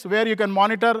cases where you can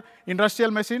monitor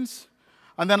industrial machines.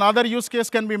 And then other use case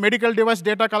can be medical device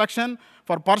data collection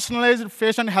for personalized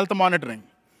patient health monitoring.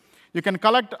 You can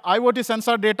collect IoT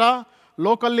sensor data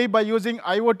locally by using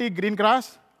IoT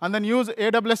Greengrass, and then use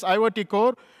AWS IoT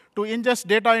Core to ingest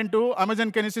data into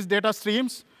Amazon Kinesis data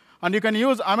streams. And you can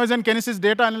use Amazon Kinesis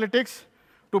data analytics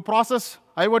to process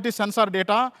IoT sensor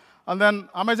data. And then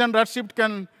Amazon Redshift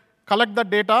can collect the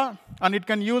data, and it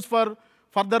can use for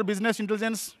further business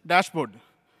intelligence dashboard.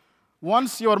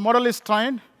 Once your model is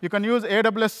trained, you can use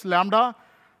AWS Lambda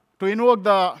to invoke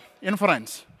the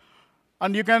inference.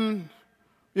 And you can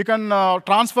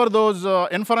transfer those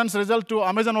inference results to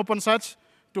Amazon OpenSearch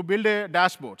to build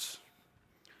dashboards.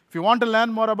 If you want to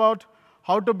learn more about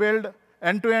how to build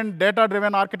end-to-end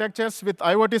data-driven architectures with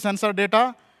IoT sensor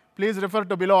data, please refer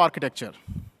to below architecture.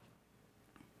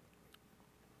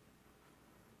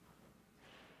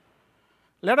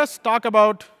 Let us talk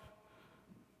about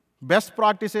best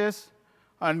practices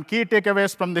and key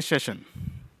takeaways from this session.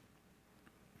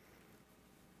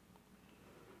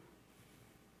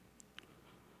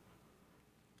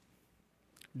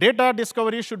 Data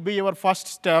discovery should be your first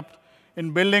step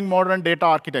in building modern data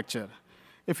architecture.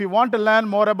 If you want to learn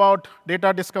more about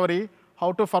data discovery,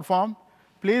 how to perform,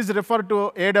 please refer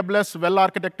to AWS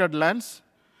Well-Architected Lens,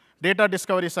 Data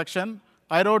Discovery section.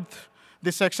 I wrote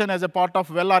this section as a part of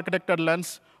Well-Architected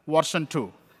Lens version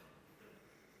 2.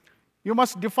 You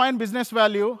must define business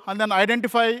value and then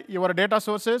identify your data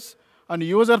sources and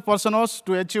user personas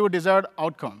to achieve desired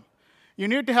outcome. You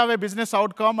need to have a business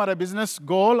outcome or a business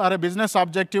goal or a business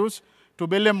objectives to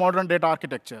build a modern data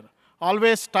architecture.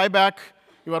 Always tie back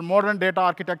your modern data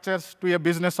architectures to a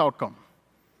business outcome.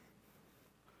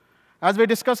 As we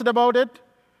discussed about it,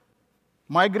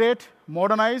 migrate,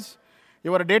 modernize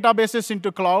your databases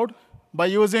into cloud by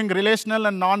using relational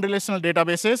and non-relational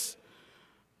databases.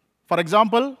 For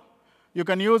example, you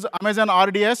can use Amazon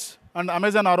RDS and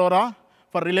Amazon Aurora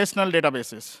for relational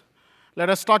databases. Let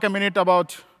us talk a minute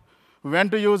about when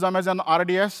to use Amazon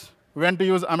RDS, when to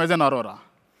use Amazon Aurora.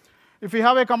 If you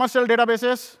have a commercial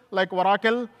databases like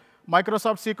Oracle,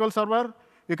 Microsoft SQL Server,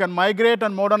 you can migrate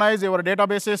and modernize your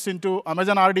databases into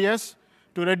Amazon RDS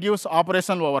to reduce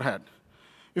operational overhead.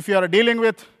 If you are dealing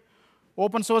with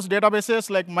open source databases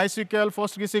like MySQL,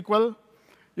 PostgreSQL,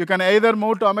 you can either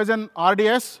move to Amazon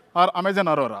RDS or Amazon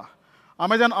Aurora.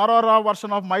 Amazon Aurora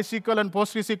version of MySQL and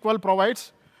PostgreSQL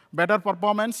provides better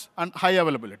performance and high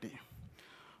availability.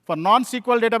 For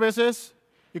non-SQL databases,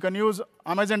 you can use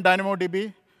Amazon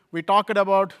DynamoDB. We talked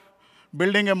about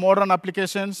building a modern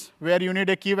applications where you need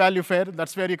a key value pair.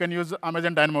 That's where you can use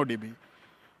Amazon DynamoDB.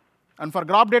 And for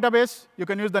graph database, you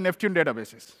can use the Neptune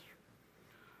databases.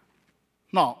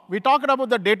 Now, we talked about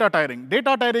the data tiering.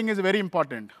 Data tiering is very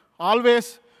important.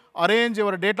 Always arrange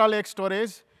your data lake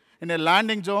storage in a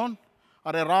landing zone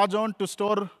or a raw zone to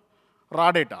store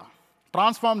raw data.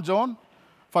 Transform zone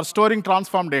for storing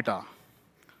transform data.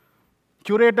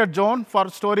 Curated zone for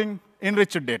storing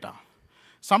enriched data.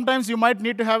 Sometimes you might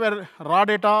need to have a raw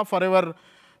data for your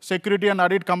security and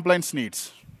audit compliance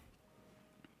needs.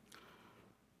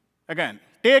 Again,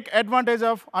 take advantage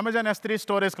of Amazon S3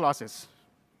 storage classes.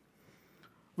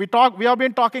 We have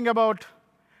been talking about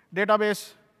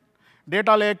database,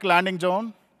 data lake landing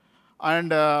zone, and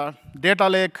data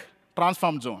lake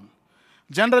transform zone.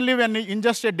 Generally, when you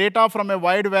ingest a data from a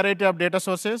wide variety of data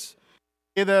sources,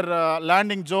 either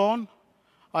landing zone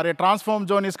or a transform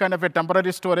zone is kind of a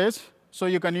temporary storage, so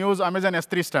you can use Amazon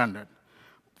S3 standard.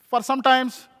 For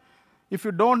sometimes, if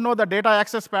you don't know the data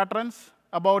access patterns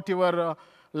about your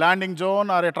landing zone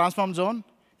or a transform zone,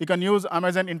 you can use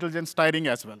Amazon Intelligence Tiering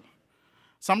as well.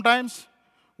 Sometimes,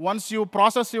 once you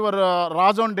process your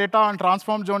raw zone data and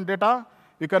transform zone data,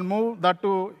 you can move that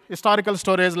to historical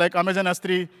storage like Amazon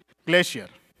S3 Glacier.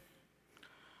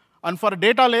 And for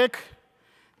data lake,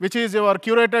 which is your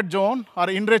curated zone or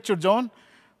enriched zone,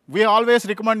 we always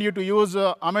recommend you to use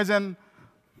Amazon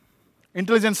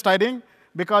Intelligence Tiering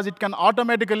because it can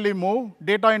automatically move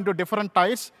data into different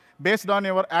types based on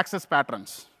your access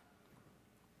patterns.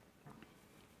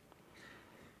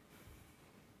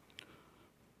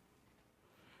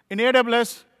 In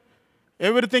AWS,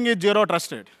 everything is zero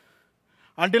trusted.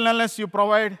 Until unless you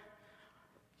provide,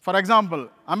 for example,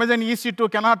 Amazon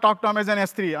EC2 cannot talk to Amazon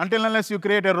S3 until unless you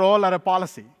create a role or a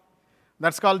policy.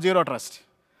 That's called zero trust.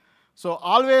 So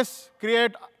always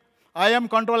create IAM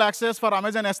control access for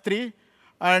Amazon S3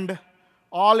 and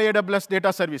all AWS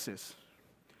data services.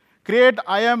 Create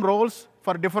IAM roles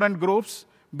for different groups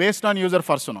based on user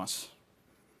personas.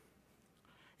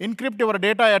 Encrypt your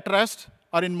data at rest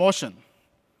or in motion.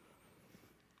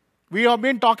 We have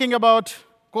been talking about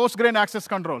coarse-grained access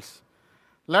controls.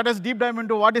 Let us deep dive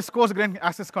into what is coarse-grained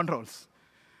access controls.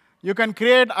 You can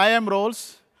create IAM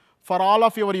roles for all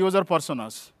of your user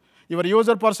personas. Your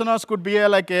user personas could be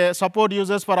like a support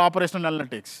users for operational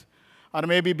analytics, or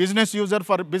maybe business user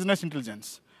for business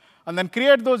intelligence. And then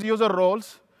create those user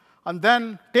roles, and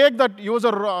then take that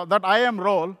that IAM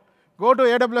role, go to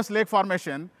AWS Lake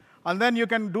Formation, and then you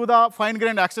can do the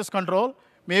fine-grained access control,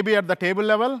 maybe at the table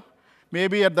level,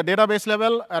 maybe at the database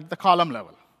level, at the column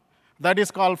level. That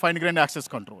is called fine-grained access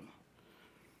control.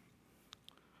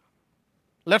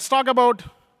 Let's talk about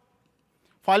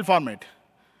file format.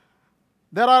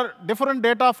 There are different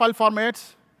data file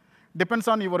formats, depends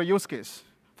on your use case.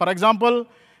 For example,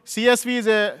 CSV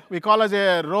is we call as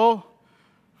a row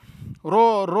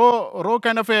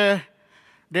kind of a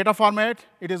data format.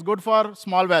 It is good for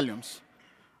small volumes.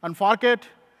 And Fargate,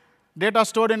 data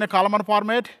stored in a columnar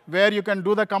format where you can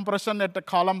do the compression at the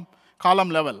column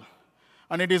level.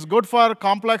 And it is good for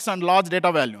complex and large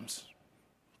data volumes.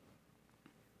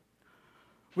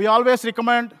 We always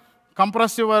recommend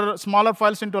compress your smaller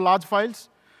files into large files.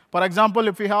 For example,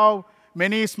 if you have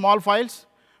many small files,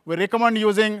 we recommend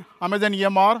using Amazon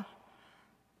EMR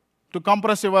to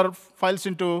compress your files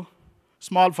into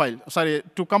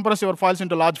to compress your files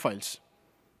into large files.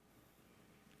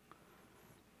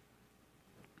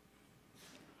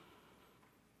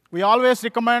 We always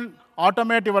recommend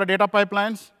automate your data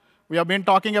pipelines. We have been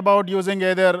talking about using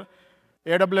either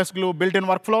AWS Glue built-in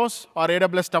workflows or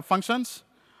AWS step functions.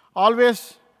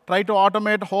 Always try to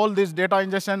automate all these data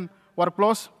ingestion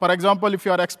workflows. For example, if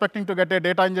you are expecting to get a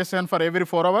data ingestion for every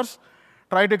 4 hours,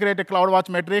 try to create a CloudWatch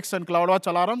metrics and CloudWatch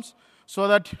alarms so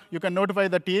that you can notify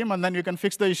the team, and then you can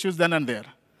fix the issues then and there.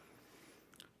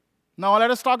 Now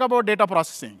let us talk about data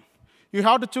processing. You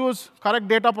have to choose correct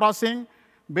data processing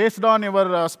based on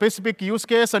your specific use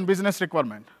case and business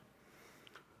requirement.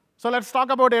 So let's talk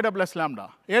about AWS Lambda.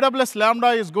 AWS Lambda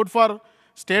is good for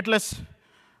stateless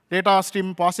data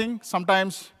stream parsing.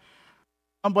 Sometimes,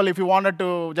 for example, if you wanted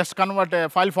to just convert a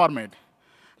file format.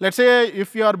 Let's say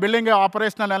if you are building an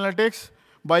operational analytics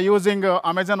by using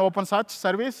Amazon OpenSearch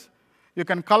service, you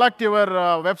can collect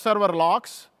your web server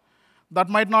logs. That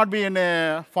might not be in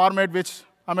a format which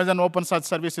Amazon OpenSearch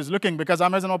service is looking, because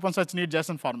Amazon OpenSearch needs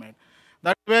JSON format.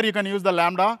 That's where you can use the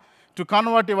Lambda to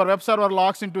convert your web server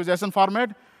logs into JSON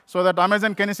format, so that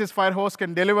Amazon Kinesis Firehose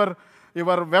can deliver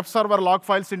your web server log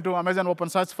files into Amazon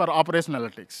OpenSearch for operational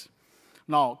analytics.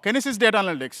 Now, Kinesis Data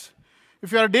Analytics.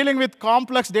 If you are dealing with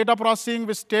complex data processing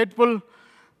with stateful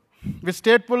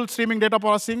streaming data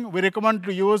processing, we recommend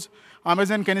to use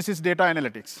Amazon Kinesis Data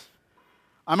Analytics.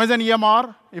 Amazon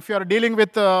EMR, if you are dealing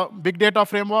with big data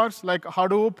frameworks like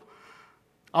Hadoop,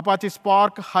 Apache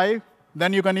Spark, Hive,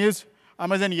 then you can use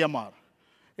Amazon EMR.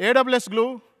 AWS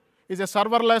Glue is a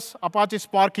serverless Apache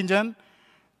Spark engine.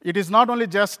 It is not only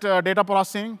just data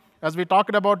processing. As we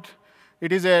talked about,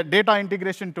 it is a data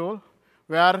integration tool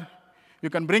where you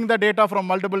can bring the data from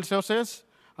multiple sources,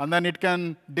 and then it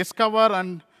can discover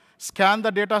and scan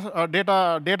the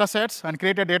data sets and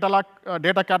create a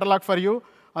data catalog for you,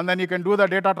 and then you can do the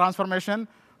data transformation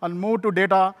and move to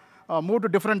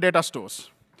different data stores.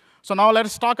 So now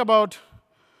let's talk about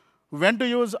when to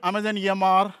use Amazon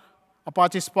EMR,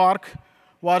 Apache Spark,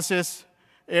 versus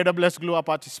AWS Glue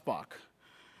Apache Spark.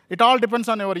 It all depends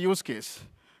on your use case.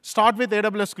 Start with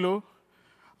AWS Glue.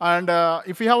 And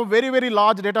if you have very, very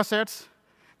large data sets,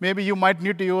 maybe you might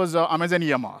need to use Amazon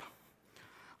EMR.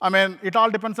 I mean, it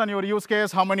all depends on your use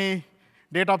case, how many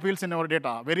data fields in your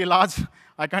data. Very large,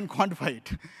 I can't quantify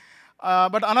it.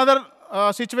 But another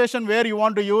situation where you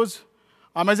want to use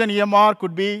Amazon EMR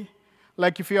could be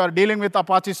like if you are dealing with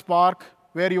Apache Spark,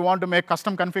 where you want to make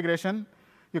custom configuration.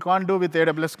 You can't do with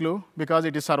AWS Glue because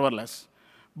it is serverless.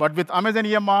 But with Amazon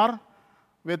EMR,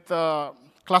 with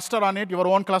cluster on it, your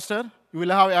own cluster, you will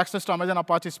have access to Amazon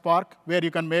Apache Spark, where you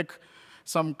can make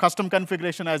some custom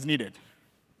configuration as needed.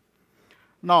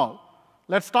 Now,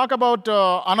 let's talk about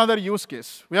another use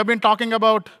case. We have been talking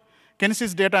about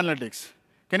Kinesis Data Analytics.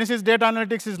 Kinesis Data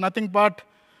Analytics is nothing but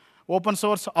open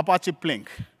source Apache Plink.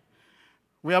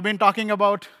 We have been talking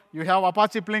about you have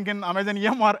Apache Plink in Amazon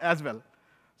EMR as well.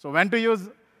 So when to use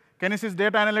Kinesis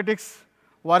Data Analytics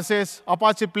versus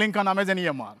Apache Plink on Amazon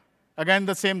EMR? Again,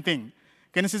 the same thing.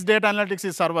 Kinesis Data Analytics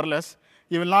is serverless.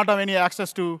 You will not have any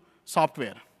access to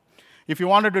software. If you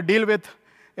wanted to deal with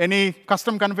any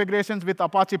custom configurations with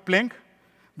Apache Plink,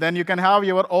 then you can have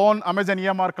your own Amazon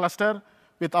EMR cluster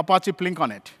with Apache Plink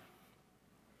on it.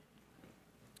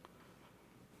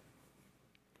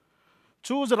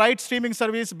 Choose the right streaming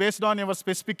service based on your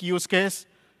specific use case.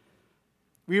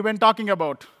 We've been talking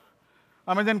about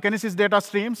Amazon Kinesis Data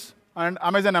Streams and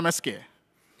Amazon MSK.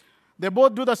 They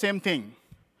both do the same thing.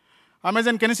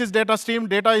 Amazon Kinesis Data Stream,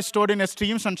 data is stored in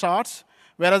streams and charts,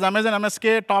 whereas Amazon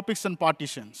MSK, topics and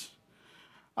partitions.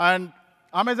 And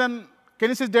Amazon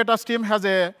Kinesis Data Stream has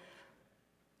a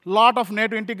lot of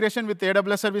native integration with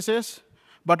AWS services,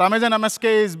 but Amazon MSK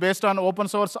is based on open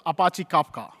source Apache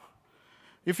Kafka.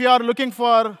 If you are looking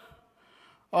for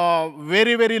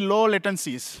very, very low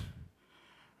latencies,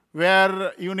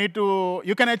 where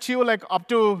you can achieve like up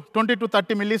to 20 to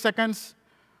 30 milliseconds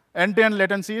end-to-end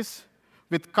latencies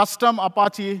with custom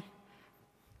Apache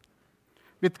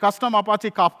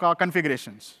Kafka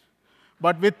configurations.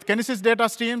 But with Kinesis Data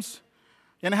Streams,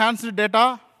 enhanced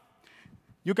data,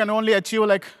 you can only achieve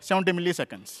like 70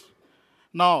 milliseconds.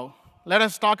 Now, let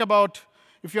us talk about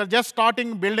if you're just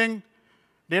starting building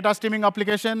data streaming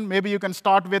application, maybe you can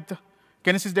start with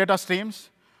Kinesis Data Streams.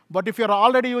 But if you're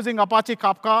already using Apache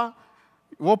Kafka,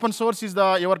 open source is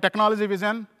your technology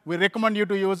vision, we recommend you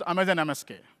to use Amazon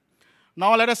MSK.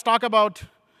 Now let us talk about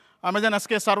Amazon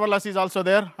SK serverless is also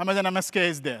there. Amazon MSK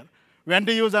is there. When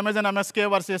to use Amazon MSK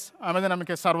versus Amazon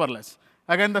MSK serverless?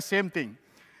 Again, the same thing.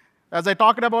 As I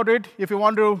talked about it, if you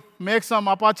want to make some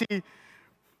Apache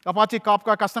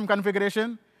Kafka custom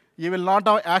configuration, you will not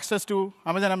have access to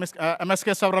Amazon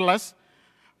MSK serverless.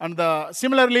 And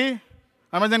similarly,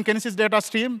 Amazon Kinesis Data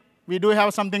Stream, we do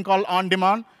have something called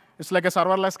on-demand. It's like a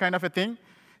serverless kind of a thing.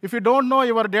 If you don't know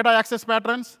your data access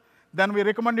patterns, then we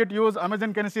recommend you to use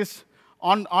Amazon Kinesis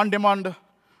on-demand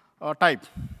type.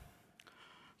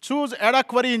 Choose ADA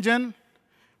query engine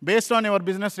based on your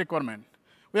business requirement.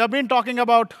 We have been talking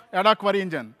about ADA query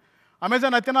engine.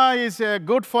 Amazon Athena is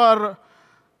good for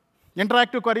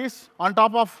interactive queries on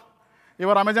top of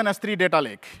your Amazon S3 data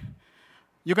lake.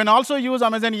 You can also use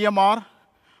Amazon EMR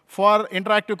for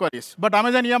interactive queries. But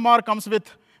Amazon EMR comes with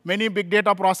many big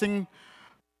data processing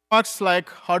frameworks like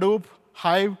Hadoop,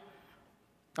 Hive,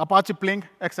 Apache Flink,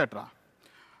 etc.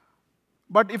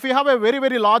 But if you have a very,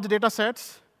 very large data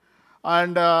sets,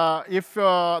 and if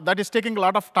that is taking a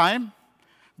lot of time,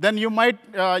 then you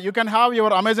can have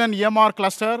your Amazon EMR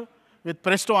cluster with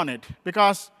Presto on it,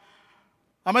 because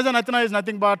Amazon Athena is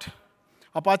nothing but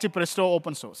Apache Presto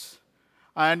open source.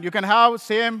 And you can have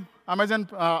same Amazon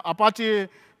Apache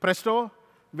Presto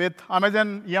with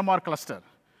Amazon EMR cluster.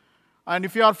 And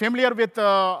if you are familiar with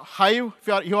Hive,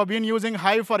 if you have been using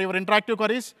Hive for your interactive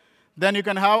queries, then you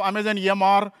can have Amazon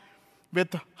EMR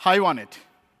with Hive on it.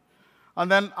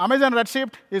 And then Amazon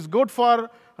Redshift is good for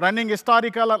running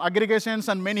historical and aggregations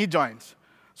and many joins.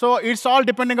 So it's all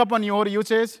depending upon your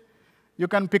usage. You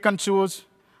can pick and choose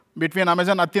between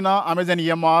Amazon Athena, Amazon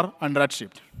EMR, and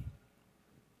Redshift.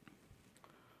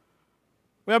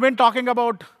 We have been talking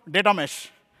about data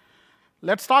mesh.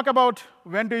 Let's talk about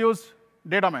when to use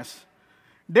data mesh.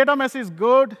 Data mesh is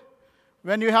good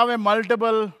when you have a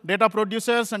multiple data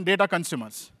producers and data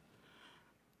consumers.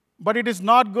 But it is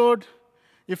not good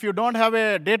if you don't have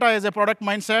a data as a product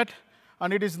mindset,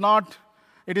 and it is not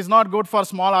good for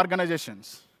small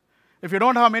organizations. If you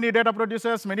don't have many data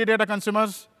producers, many data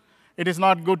consumers, it is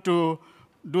not good to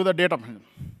do the data.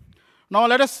 Now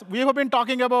we have been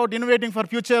talking about innovating for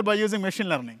future by using machine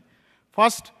learning.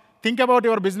 First, think about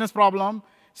your business problem.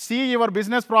 See your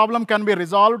business problem can be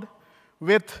resolved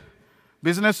with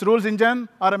business rules engine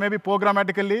or maybe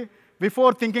programmatically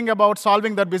before thinking about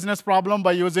solving that business problem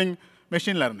by using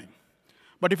machine learning.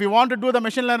 But if you want to do the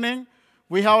machine learning,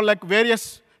 we have like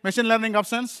various machine learning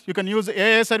options. You can use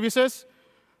AI services.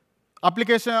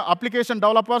 Application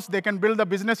developers, they can build the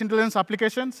business intelligence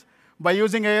applications by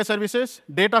using AI services.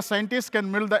 Data scientists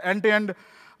can build the end-to-end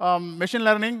machine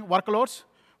learning workloads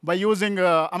by using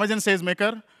Amazon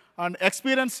SageMaker. And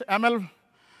experienced ML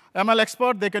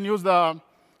expert, they can use the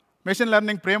machine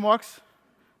learning frameworks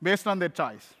based on their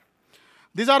choice.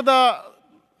 These are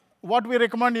what we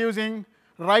recommend using,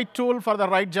 right tool for the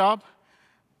right job.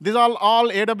 These are all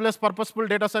AWS purposeful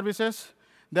data services.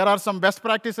 There are some best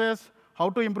practices, how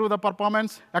to improve the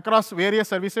performance across various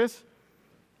services.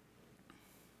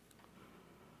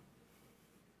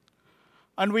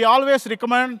 And we always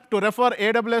recommend to refer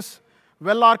AWS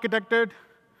well-architected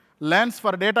lens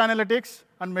for data analytics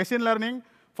and machine learning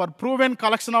for proven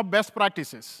collection of best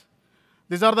practices.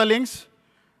 These are the links.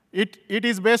 It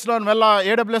is based on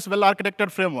AWS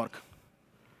well-architected framework.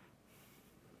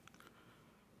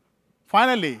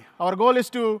 Finally, our goal is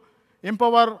to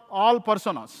empower all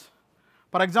personas.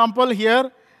 For example,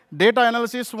 here, data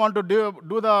analysts want to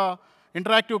do the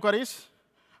interactive queries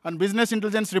and business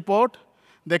intelligence report.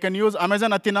 They can use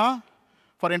Amazon Athena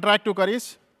for interactive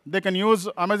queries. They can use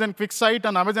Amazon QuickSight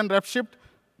and Amazon Redshift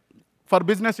for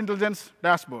business intelligence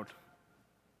dashboard.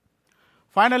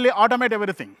 Finally, automate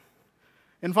everything.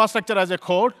 Infrastructure as a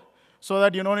code, so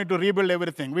that you don't need to rebuild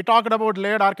everything. We talked about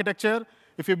layered architecture.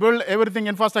 If you build everything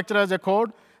infrastructure as a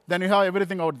code, then you have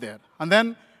everything out there. And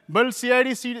then build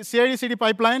CI/CD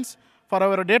pipelines for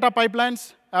our data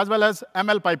pipelines as well as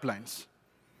ML pipelines.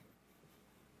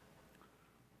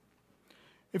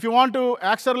 If you want to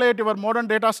accelerate your modern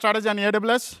data strategy on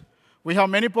AWS, we have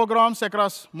many programs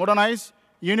across Modernize,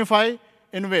 Unify,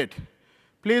 Innovate.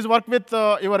 Please work with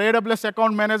your AWS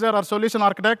account manager or solution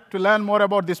architect to learn more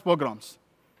about these programs.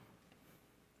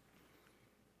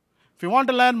 If you want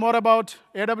to learn more about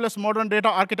AWS modern data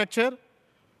architecture,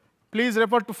 please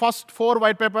refer to first 4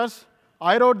 white papers.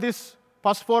 I wrote these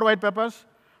first 4 white papers.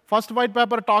 First white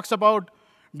paper talks about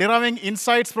deriving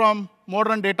insights from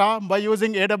modern data by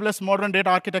using AWS modern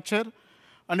data architecture.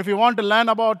 And if you want to learn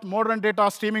about modern data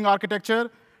streaming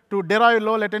architecture to derive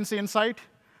low latency insight,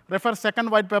 refer second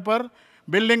white paper,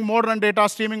 building modern data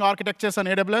streaming architectures on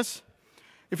AWS.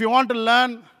 If you want to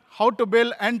learn how to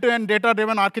build end-to-end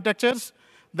data-driven architectures,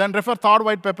 then refer third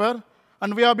white paper.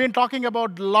 And we have been talking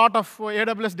about a lot of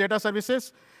AWS data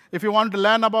services. If you want to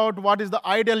learn about what is the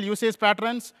ideal usage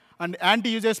patterns and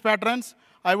anti-usage patterns,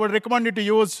 I would recommend you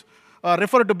to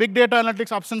refer to big data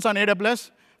analytics options on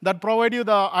AWS that provide you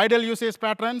the ideal usage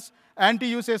patterns,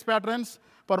 anti-usage patterns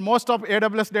for most of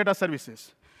AWS data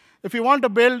services. If you want to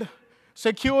build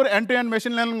secure end-to-end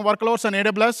machine learning workloads on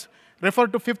AWS, refer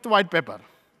to fifth white paper.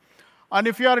 And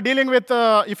if you are dealing with,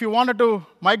 if you wanted to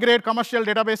migrate commercial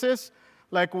databases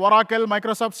like Oracle,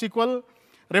 Microsoft SQL,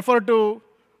 refer to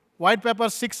white paper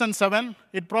 6 and 7.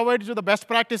 It provides you the best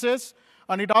practices,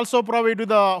 and it also provides you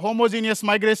the homogeneous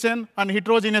migration and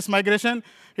heterogeneous migration.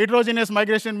 Heterogeneous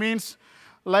migration means,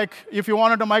 like, if you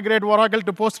wanted to migrate Oracle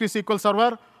to PostgreSQL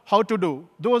Server, how to do.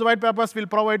 Those white papers will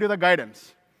provide you the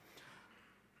guidance.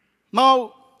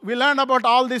 Now, we learned about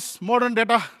all this modern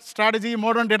data strategy,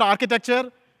 modern data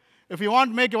architecture. If you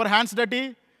want to make your hands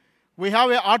dirty, we have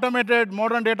an automated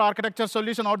modern data architecture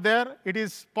solution out there. It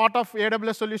is part of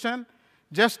AWS solution.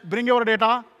 Just bring your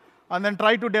data and then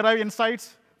try to derive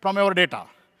insights from your data.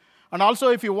 And also,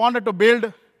 if you wanted to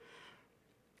build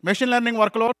machine learning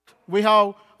workloads, we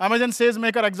have Amazon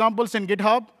SageMaker examples in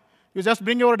GitHub. You just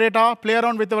bring your data, play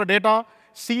around with your data,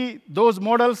 see those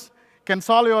models can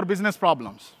solve your business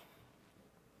problems.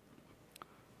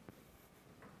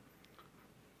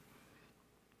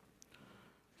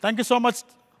 Thank you so much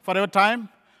for your time.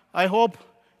 I hope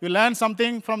you learned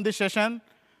something from this session.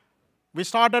 We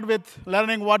started with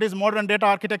learning what is modern data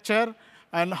architecture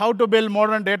and how to build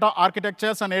modern data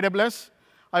architectures on AWS.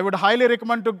 I would highly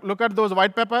recommend to look at those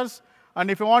white papers.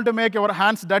 And if you want to make your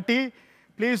hands dirty,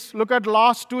 please look at the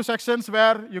last 2 sections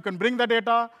where you can bring the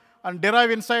data and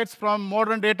derive insights from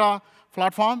modern data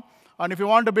platform. And if you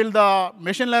want to build the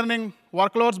machine learning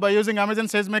workloads by using Amazon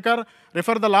SageMaker,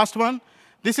 refer the last one.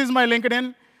 This is my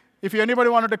LinkedIn. If anybody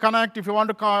wanted to connect, if you want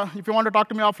to talk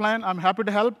to me offline, I'm happy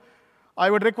to help. I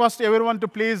would request everyone to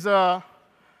please fill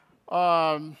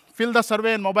the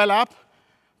survey in mobile app.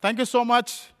 Thank you so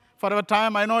much for your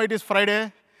time. I know it is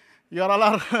Friday. You all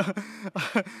are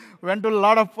went to a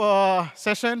lot of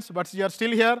sessions, but you're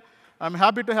still here. I'm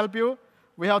happy to help you.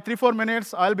 We have 3-4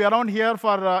 minutes. I'll be around here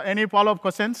for any follow-up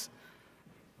questions.